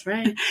 That's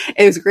right.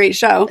 It was a great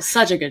show.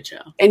 Such a good show.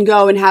 And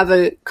go and have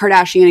a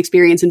Kardashian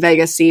experience in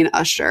Vegas seeing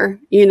Usher.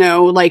 You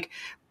know, like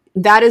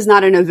that is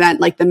not an event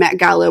like the Met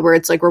Gala where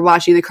it's like we're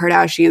watching the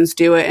Kardashians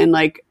do it and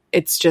like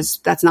it's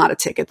just, that's not a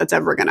ticket that's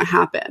ever going to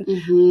happen.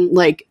 Mm-hmm.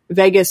 Like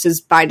Vegas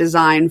is by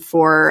design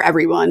for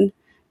everyone.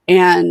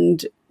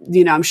 And,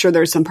 you know, I'm sure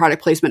there's some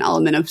product placement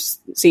element of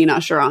seeing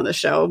Usher on the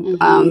show,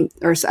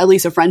 mm-hmm. Or at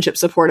least a friendship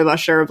support of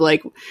Usher of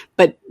like,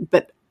 but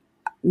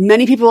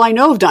many people I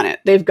know have done it.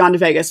 They've gone to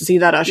Vegas to see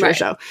that Usher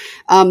show.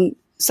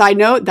 Side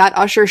note, that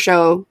Usher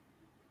show,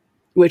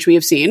 which we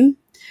have seen,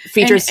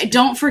 features... And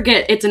don't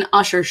forget, it's an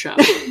Usher show.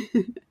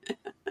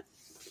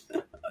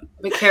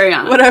 But carry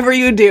on. Whatever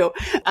you do.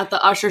 At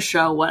the Usher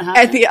show, what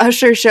happened? At the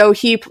Usher show,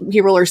 he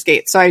roller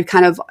skates. So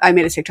I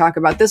made a TikTok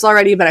about this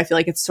already, but I feel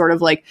like it's sort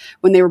of like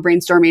when they were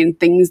brainstorming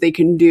things they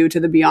can do to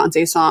the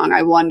Beyonce song.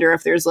 I wonder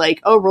if there's like,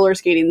 oh, roller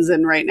skating's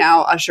in right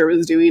now. Usher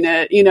was doing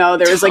it. You know,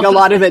 there was like a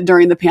lot of it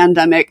during the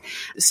pandemic.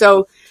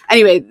 So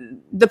anyway,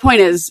 the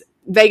point is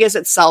Vegas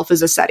itself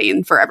is a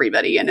setting for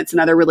everybody and it's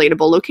another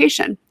relatable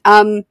location.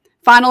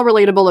 Final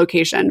relatable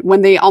location,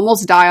 when they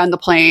almost die on the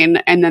plane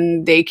and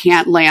then they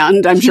can't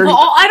land. I'm sure.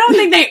 Oh, I don't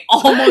think they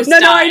almost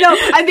died. No, I know.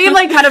 I mean,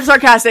 like, kind of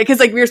sarcastic because,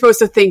 like, we were supposed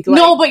to think. Like,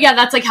 no, but yeah,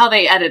 that's like how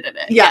they edited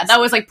it. Yes. Yeah,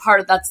 that was like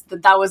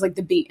that was like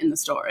the beat in the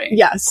story.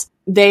 Yes,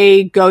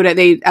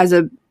 as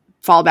a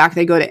fallback,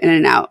 they go to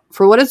In-N-Out.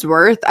 For what it's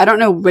worth, I don't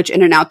know which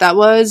In-N-Out that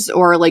was,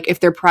 or like if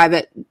their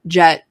private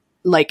jet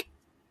like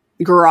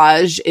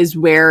garage is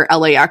where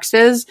LAX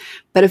is,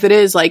 but if it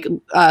is, like,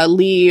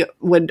 Lee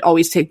would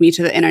always take me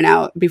to the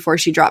In-N-Out before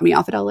she dropped me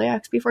off at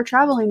LAX before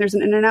traveling. There's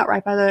an In-N-Out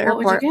right by the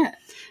airport. What would you get?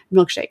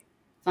 Milkshake.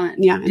 Fun.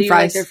 Yeah, and do you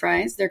fries. like their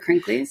fries? Their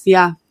crinklies?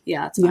 Yeah.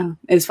 Yeah, it's fun.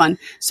 Yeah, it's fun.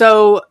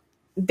 So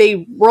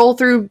they roll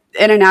through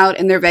In-N-Out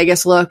in their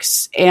Vegas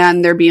looks,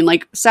 and they're being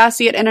like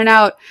sassy at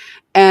In-N-Out.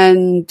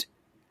 And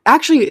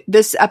actually,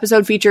 this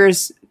episode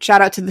features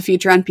shout out to the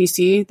future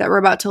NPC that we're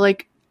about to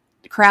like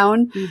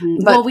crown. Mm-hmm.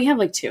 But, well, we have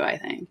like 2, I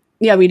think.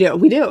 Yeah, we do.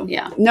 We do.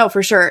 Yeah. No,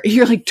 for sure.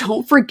 You're like,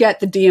 don't forget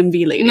the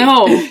DMV lady.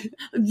 No.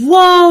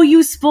 Whoa,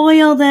 you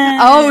spoiled it.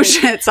 Oh,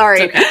 shit.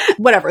 Sorry. Okay.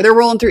 Whatever. They're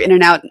rolling through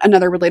In-N-Out,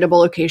 another relatable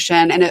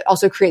location. And it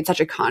also creates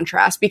such a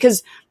contrast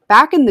because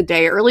back in the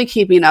day, early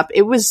Keeping Up,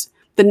 it was,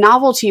 the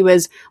novelty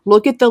was,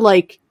 look at the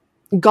like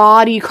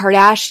gaudy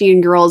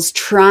Kardashian girls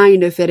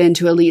trying to fit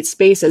into elite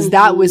spaces. Mm-hmm.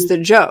 That was the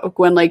joke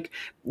when like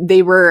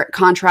they were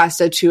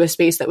contrasted to a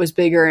space that was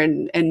bigger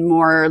and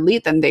more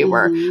elite than they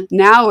were.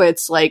 Now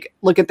it's like,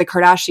 look at the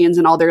Kardashians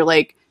and all their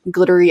like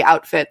glittery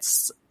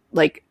outfits,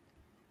 like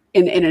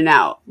in and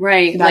out.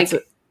 Right. That's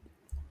like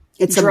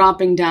it's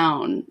dropping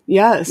down.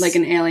 Yes. Like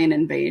an alien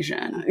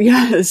invasion.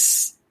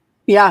 Yes.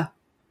 Yeah.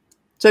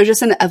 So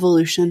just an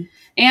evolution.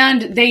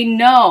 And they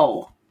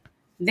know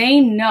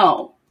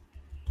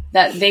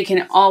that they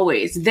can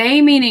always,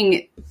 they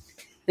meaning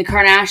the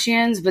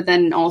Kardashians, but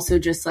then also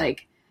just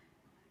like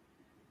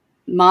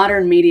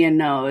modern media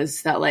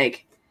knows that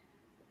like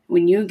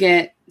when you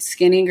get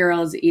skinny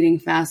girls eating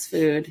fast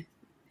food,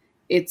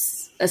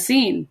 it's a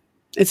scene.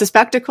 It's a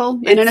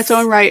spectacle and in its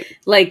own right.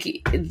 Like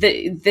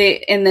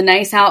the in the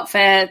nice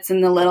outfits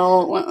and the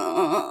little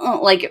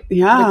like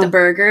with the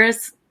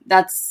burgers,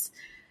 that's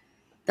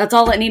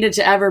all it needed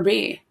to ever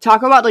be.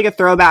 Talk about like a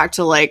throwback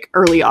to like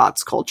early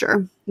aughts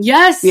culture.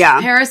 Yes. Yeah.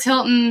 Paris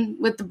Hilton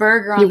with the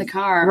burger on the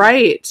car.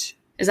 Right.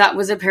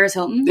 Was it Paris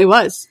Hilton? It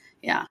was.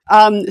 Yeah.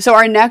 So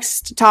our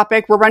next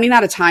topic, we're running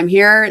out of time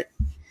here.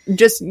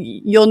 Just,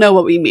 you'll know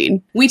what we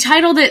mean. We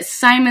titled it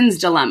Simon's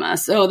Dilemma.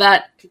 So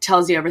that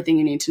tells you everything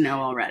you need to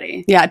know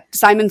already. Yeah.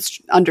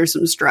 Simon's under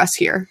some stress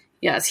here.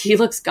 Yes. He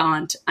looks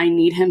gaunt. I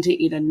need him to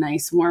eat a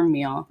nice warm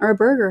meal. Or a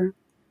burger.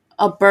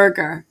 A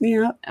burger.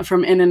 Yeah.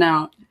 From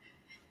In-N-Out.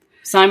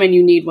 Simon,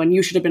 you need one.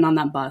 You should have been on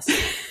that bus.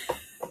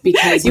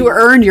 Because you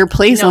earned your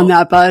place on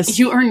that bus.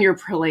 You earned your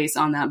place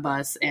on that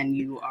bus, and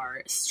you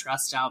are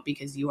stressed out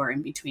because you are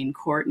in between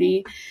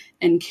Courtney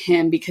and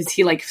Kim because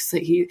he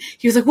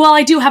was like, well,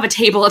 I do have a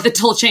table at the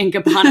Dolce &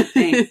 Gabbana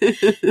thing,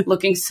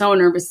 looking so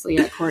nervously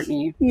at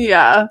Courtney.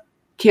 Yeah.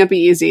 Can't be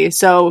easy.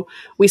 So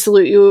we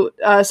salute you,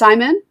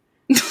 Simon.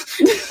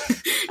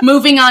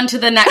 Moving on to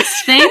the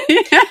next thing.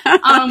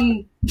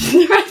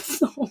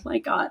 Oh my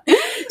God.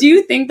 Do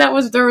you think there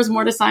was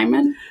more to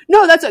Simon?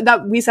 No,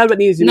 that we said what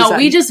needs to be said.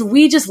 No,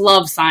 we just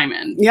love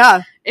Simon.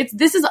 Yeah.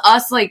 This is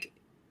us like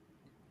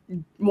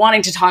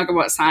wanting to talk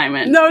about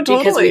Simon. No, totally.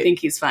 Because we think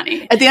he's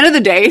funny. At the end of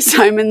the day,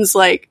 Simon's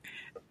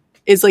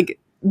is the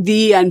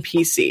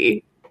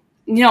NPC.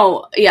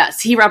 No, yes,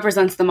 he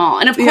represents them all.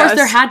 And of course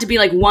there had to be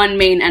like one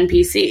main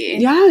NPC.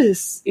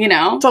 Yes. You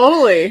know?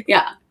 Totally.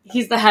 Yeah.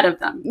 He's the head of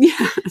them.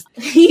 Yeah.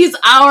 He's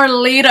our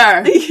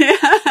leader. Yeah.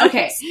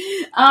 Okay.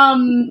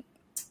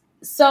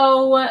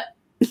 So,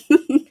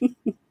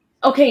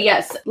 okay,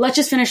 yes. Let's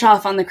just finish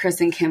off on the Chris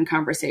and Kim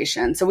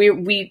conversation. So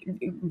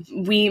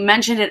we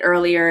mentioned it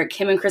earlier.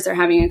 Kim and Chris are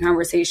having a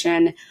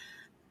conversation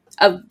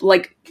of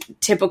like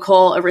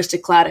typical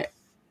aristocratic.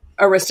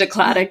 Yeah,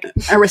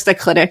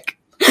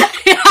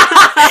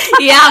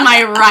 am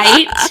I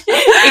right?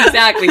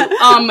 Exactly.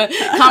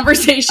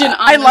 Conversation on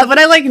I love when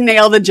I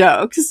nail the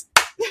jokes.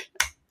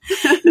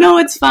 No,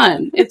 it's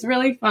fun. It's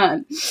really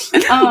fun.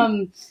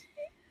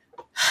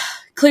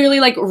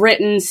 Clearly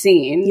written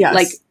scene.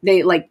 Yes.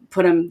 They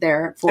put him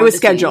there for it was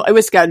scheduled. It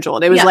was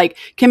scheduled. It was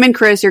Kim and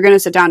Chris, you're going to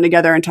sit down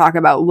together and talk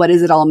about what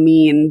does it all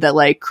mean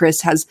that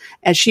Chris has,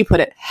 as she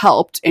put it,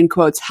 helped, in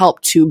quotes,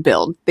 helped to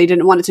build. They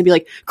didn't want it to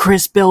be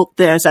Chris built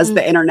this, as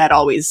the internet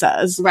always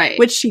says. Right.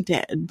 Which she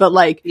did. But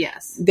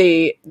yes.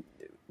 They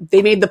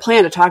made the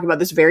plan to talk about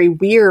this very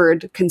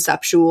weird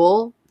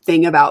conceptual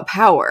thing about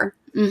power.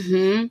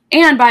 Mm-hmm.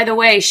 And by the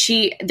way,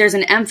 there's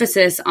an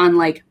emphasis on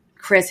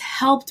Chris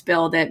helped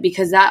build it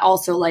because that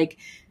also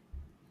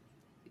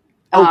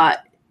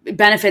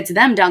benefits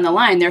them down the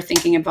line. They're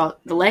thinking about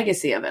the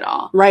legacy of it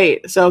all.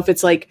 Right. So if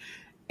it's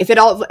if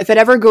it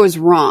ever goes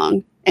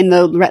wrong and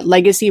the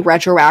legacy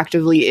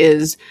retroactively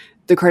is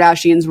the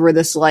Kardashians were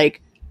this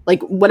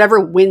whatever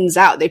wins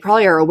out, they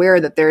probably are aware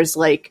that there's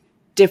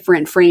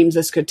different frames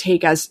this could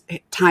take as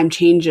time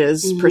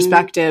changes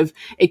perspective.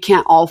 It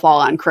can't all fall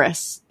on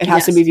Chris. It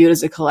has to be viewed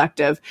as a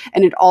collective.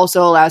 And it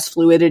also allows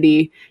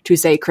fluidity to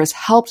say Chris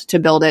helped to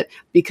build it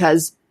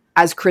because,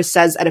 as Chris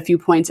says at a few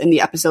points in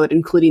the episode,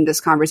 including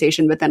this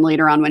conversation, but then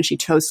later on when she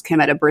toasts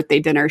Kim at a birthday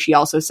dinner, she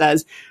also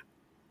says,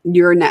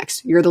 you're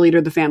next. You're the leader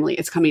of the family.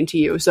 It's coming to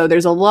you. So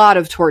there's a lot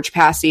of torch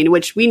passing,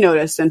 which we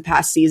noticed in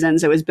past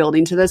seasons. It was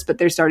building to this, but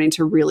they're starting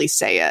to really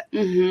say it.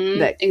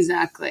 Mm-hmm.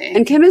 Exactly.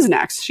 And Kim is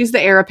next. She's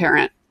the heir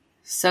apparent.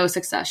 So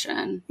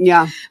Succession.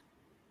 Yeah.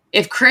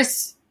 If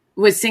Chris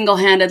was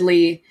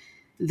single-handedly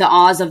the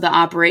Oz of the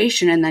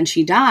operation and then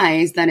she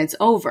dies, then it's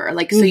over.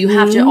 So you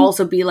have to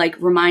also be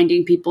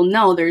reminding people,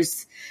 no,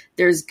 there's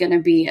going to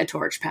be a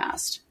torch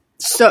passed.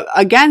 So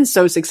again,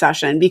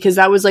 Succession, because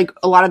that was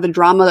a lot of the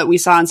drama that we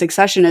saw in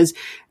Succession is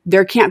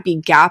there can't be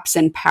gaps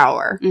in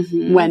power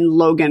when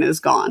Logan is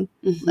gone.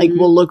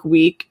 We'll look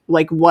weak.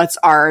 What's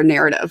our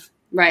narrative?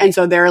 Right. And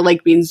so they're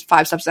being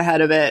 5 steps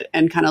ahead of it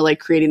and kind of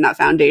creating that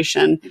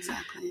foundation.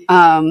 Exactly.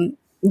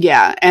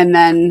 Yeah. And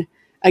then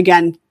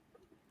again,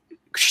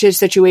 she's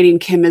situating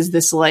Kim as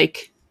this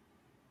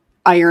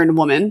iron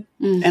woman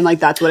and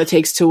that's what it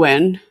takes to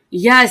win.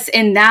 Yes,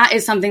 and that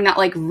is something that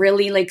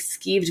really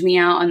skeeved me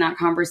out on that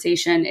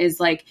conversation is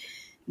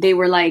they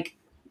were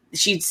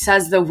she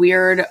says the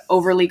weird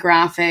overly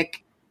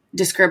graphic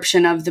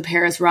description of the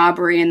Paris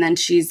robbery. And then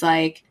she's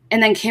like,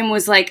 and then Kim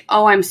was like,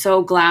 oh, I'm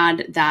so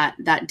glad that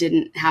that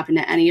didn't happen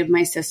to any of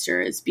my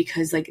sisters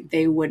because like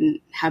they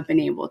wouldn't have been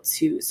able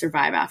to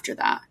survive after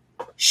that.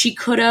 She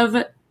could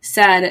have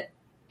said,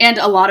 and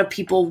a lot of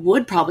people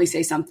would probably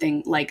say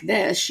something like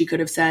this. She could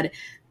have said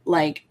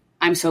like,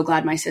 I'm so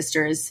glad my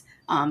sisters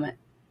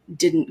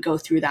didn't go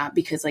through that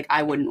because like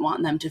I wouldn't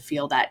want them to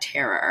feel that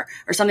terror,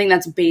 or something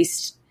that's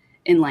based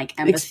in like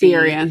empathy,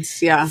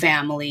 experience, yeah,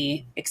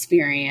 family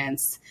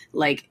experience,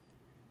 like,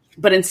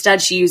 but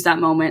instead she used that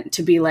moment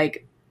to be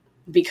like,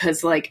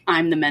 because like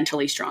I'm the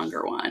mentally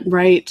stronger one.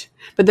 Right.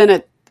 But then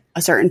at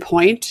a certain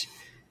point,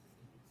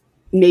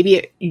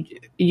 maybe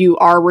you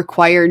are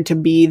required to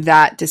be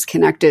that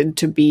disconnected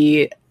to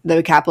be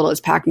the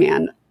capitalist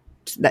Pac-Man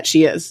that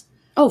she is.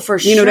 Oh, for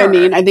sure. You know what I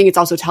mean? I think it's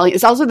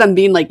also them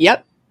being like,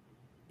 yep,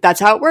 that's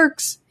how it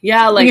works.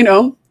 Yeah. Like, you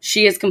know,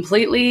 she is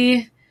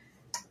completely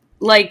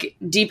like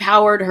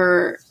depowered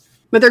her.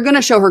 But they're going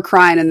to show her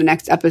crying in the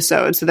next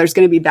episode. So there's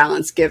going to be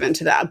balance given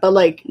to that. But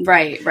like,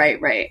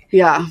 Right.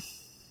 Yeah.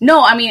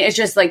 No, I mean, it's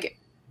just like,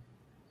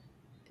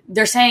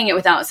 they're saying it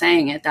without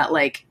saying it, that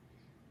like,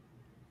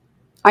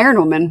 Iron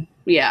Woman.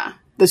 Yeah.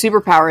 The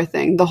superpower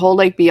thing, the whole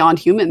like beyond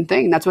human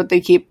thing. That's what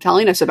they keep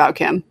telling us about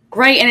Kim.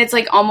 Right. And it's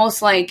like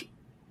almost like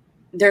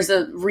there's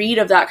a read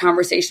of that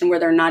conversation where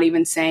they're not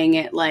even saying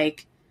it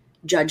like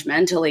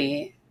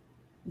judgmentally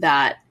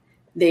that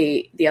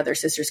the other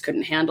sisters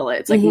couldn't handle it.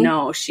 It's like,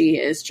 no, she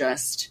is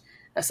just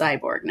a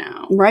cyborg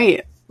now.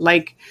 Right.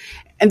 Like,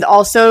 and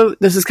also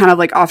this is kind of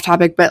like off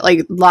topic, but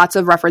like lots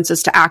of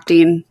references to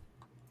acting.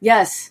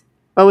 Yes.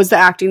 What was the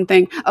acting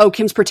thing? Oh,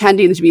 Kim's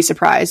pretending to be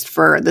surprised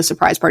for the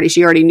surprise party.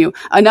 She already knew.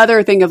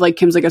 Another thing of like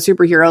Kim's like a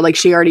superhero, like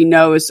she already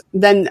knows.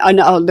 Then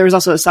there's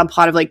also a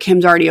subplot of like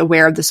Kim's already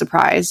aware of the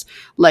surprise.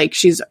 Like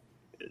she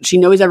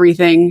knows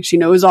everything. She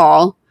knows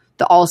all,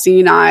 the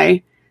all-seeing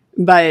eye,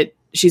 but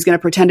she's going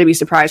to pretend to be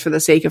surprised for the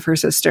sake of her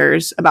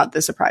sisters about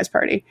the surprise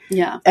party.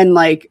 Yeah. And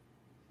like,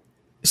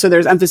 so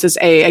there's emphasis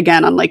A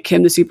again on like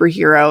Kim the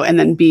superhero, and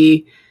then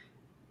B,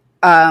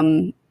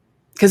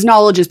 because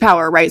knowledge is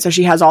power, right? So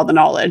she has all the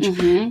knowledge.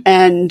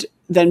 And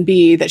then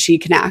B, that she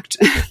can act,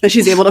 that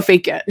she's able to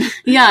fake it.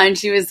 Yeah, and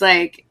she was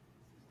like,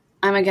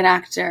 I'm a good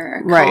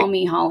actor. Call Right.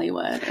 me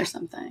Hollywood or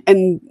something.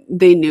 And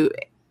they knew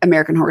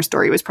American Horror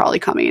Story was probably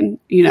coming,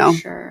 you know?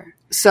 Sure.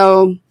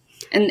 So.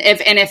 And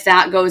if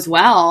that goes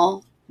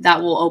well,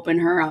 that will open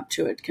her up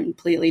to a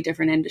completely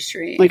different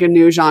industry. Like a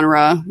new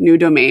genre, new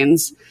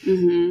domains.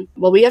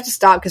 Well, we have to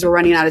stop because we're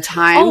running out of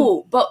time.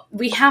 Oh, but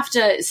we have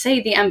to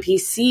say the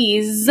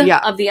NPCs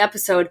of the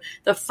episode.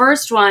 The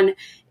first one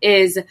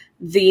is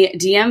the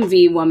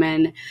DMV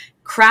woman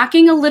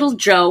cracking a little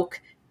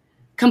joke,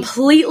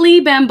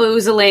 completely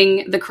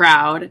bamboozling the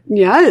crowd.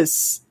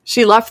 Yes.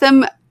 She left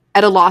them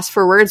at a loss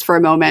for words for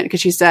a moment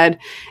because she said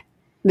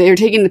they were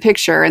taking the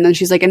picture, and then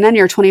she's like, and then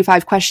your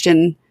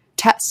 25-question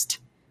test.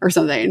 Or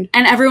something.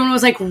 And everyone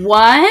was like,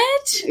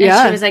 what? And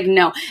Yeah. she was like,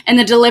 no. And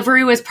the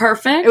delivery was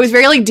perfect. It was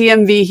very like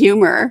DMV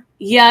humor.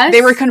 Yes.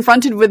 They were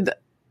confronted with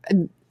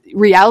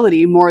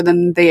reality more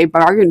than they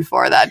bargained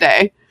for that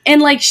day. And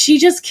like, she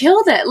just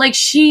killed it. Like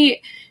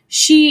she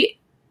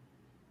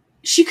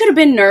could have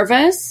been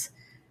nervous,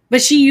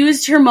 but she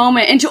used her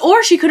moment.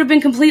 Or she could have been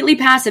completely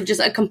passive,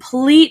 just a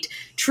complete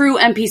true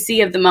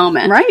NPC of the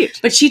moment. Right.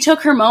 But she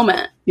took her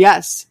moment.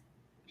 Yes.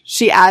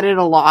 She added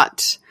a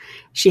lot.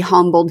 She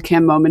humbled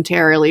Kim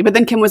momentarily, but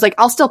then Kim was like,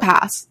 I'll still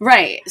pass.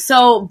 Right.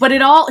 So, but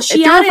it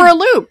threw her for a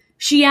loop.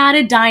 She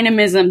added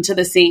dynamism to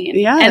the scene.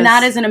 Yes. And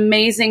that is an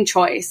amazing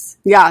choice.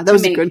 Yeah, that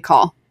was a good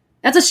call.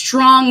 That's a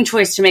strong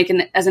choice to make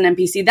as an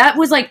NPC. That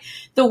was like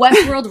the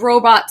Westworld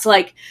robots,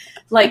 like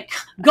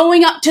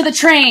going up to the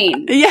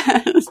train.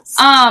 Yes.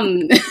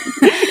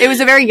 It was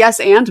a very yes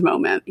and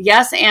moment.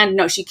 Yes and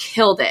no. She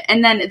killed it.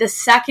 And then the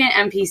second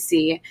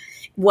NPC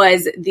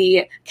was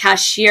the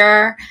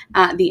cashier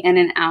at the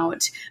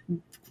In-N-Out,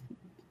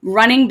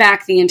 running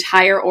back the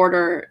entire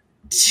order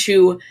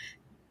to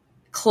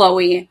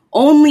Chloe,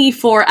 only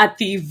for at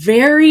the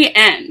very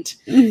end,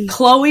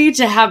 Chloe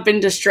to have been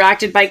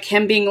distracted by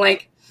Kim being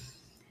like,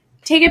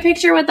 take a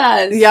picture with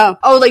us. Yeah.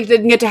 Oh, like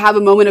didn't get to have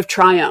a moment of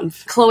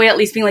triumph. Chloe at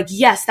least being like,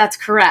 yes, that's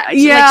correct.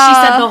 Yeah. Like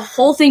she said the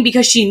whole thing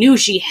because she knew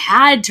she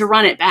had to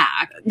run it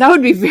back. That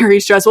would be very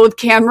stressful with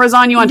cameras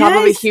on you on top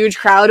of a huge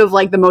crowd of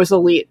like the most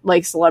elite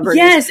like celebrities.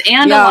 Yes,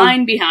 and a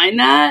line behind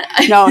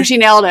that. No, she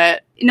nailed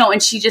it. No,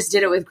 and she just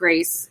did it with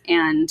grace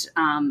and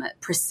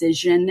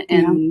precision.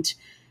 And,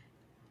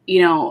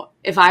 you know,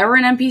 if I were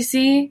an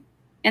NPC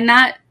in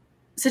that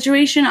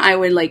situation, I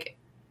would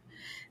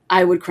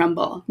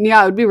crumble.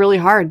 Yeah, it would be really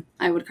hard.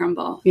 I would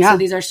crumble. Yeah. So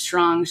these are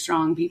strong,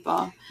 strong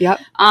people. Yep.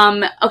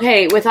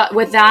 Okay, with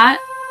that,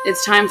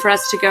 it's time for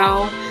us to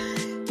go.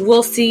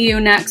 We'll see you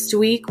next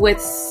week with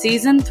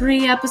season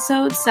 3,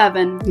 episode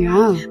 7.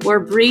 Yeah. We're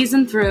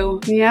breezing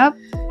through. Yep.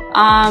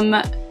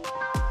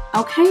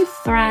 Okay,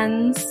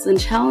 friends.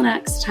 Until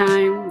next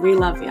time, we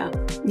love you.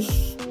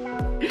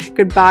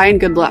 Goodbye and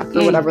good luck,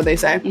 or whatever they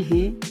say.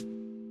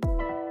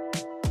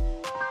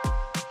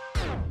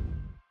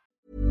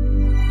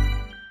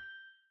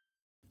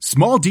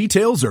 Small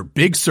details are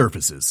big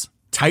surfaces.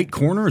 Tight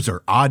corners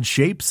are odd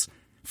shapes.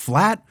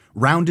 Flat,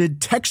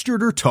 rounded,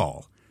 textured, or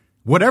tall.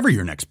 Whatever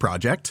your next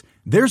project,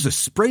 there's a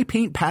spray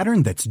paint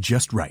pattern that's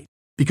just right.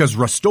 Because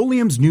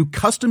Rust-Oleum's new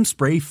Custom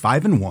Spray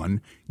 5-in-1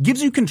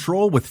 gives you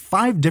control with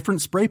 5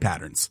 different spray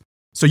patterns.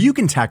 So you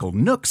can tackle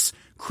nooks,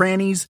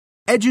 crannies,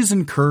 edges,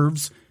 and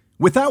curves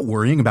without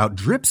worrying about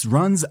drips,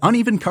 runs,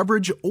 uneven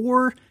coverage,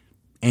 or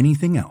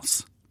anything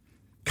else.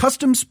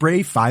 Custom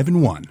Spray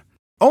 5-in-1.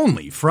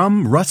 Only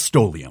from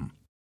Rust-Oleum.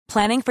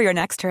 Planning for your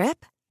next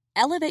trip?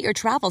 Elevate your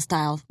travel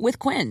style with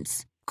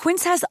Quince.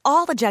 Quince has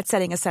all the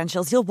jet-setting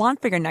essentials you'll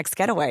want for your next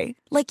getaway,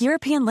 like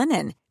European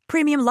linen,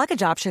 premium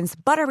luggage options,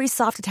 buttery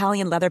soft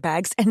Italian leather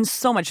bags, and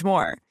so much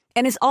more.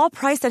 And is all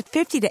priced at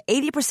 50 to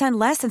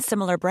 80% less than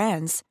similar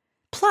brands.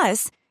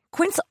 Plus,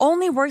 Quince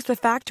only works with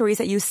factories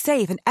that use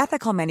safe and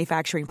ethical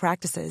manufacturing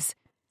practices.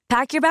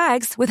 Pack your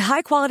bags with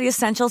high-quality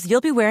essentials you'll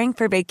be wearing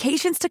for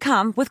vacations to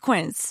come with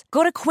Quince.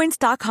 Go to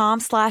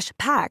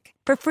quince.com/pack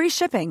for free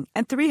shipping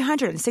and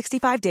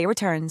 365-day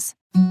returns.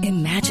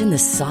 Imagine the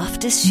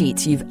softest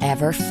sheets you've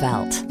ever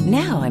felt.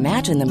 Now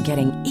imagine them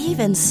getting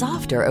even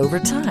softer over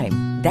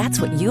time.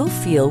 That's what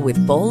you'll feel with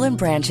Boll &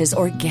 Branch's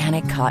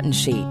organic cotton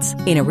sheets.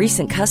 In a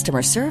recent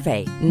customer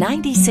survey,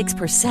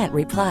 96%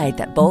 replied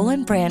that Boll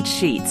 & Branch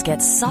sheets get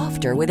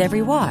softer with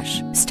every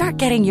wash. Start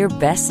getting your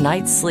best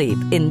night's sleep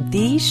in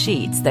these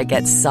sheets that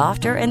get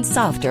softer and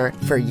softer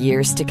for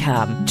years to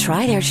come.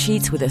 Try their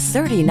sheets with a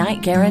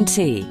 30-night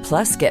guarantee.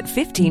 Plus, get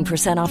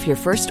 15% off your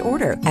first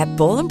order at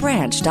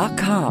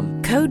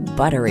bollandbranch.com. Code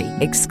BUTTERY.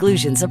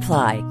 Exclusions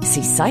apply.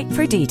 See site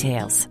for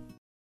details.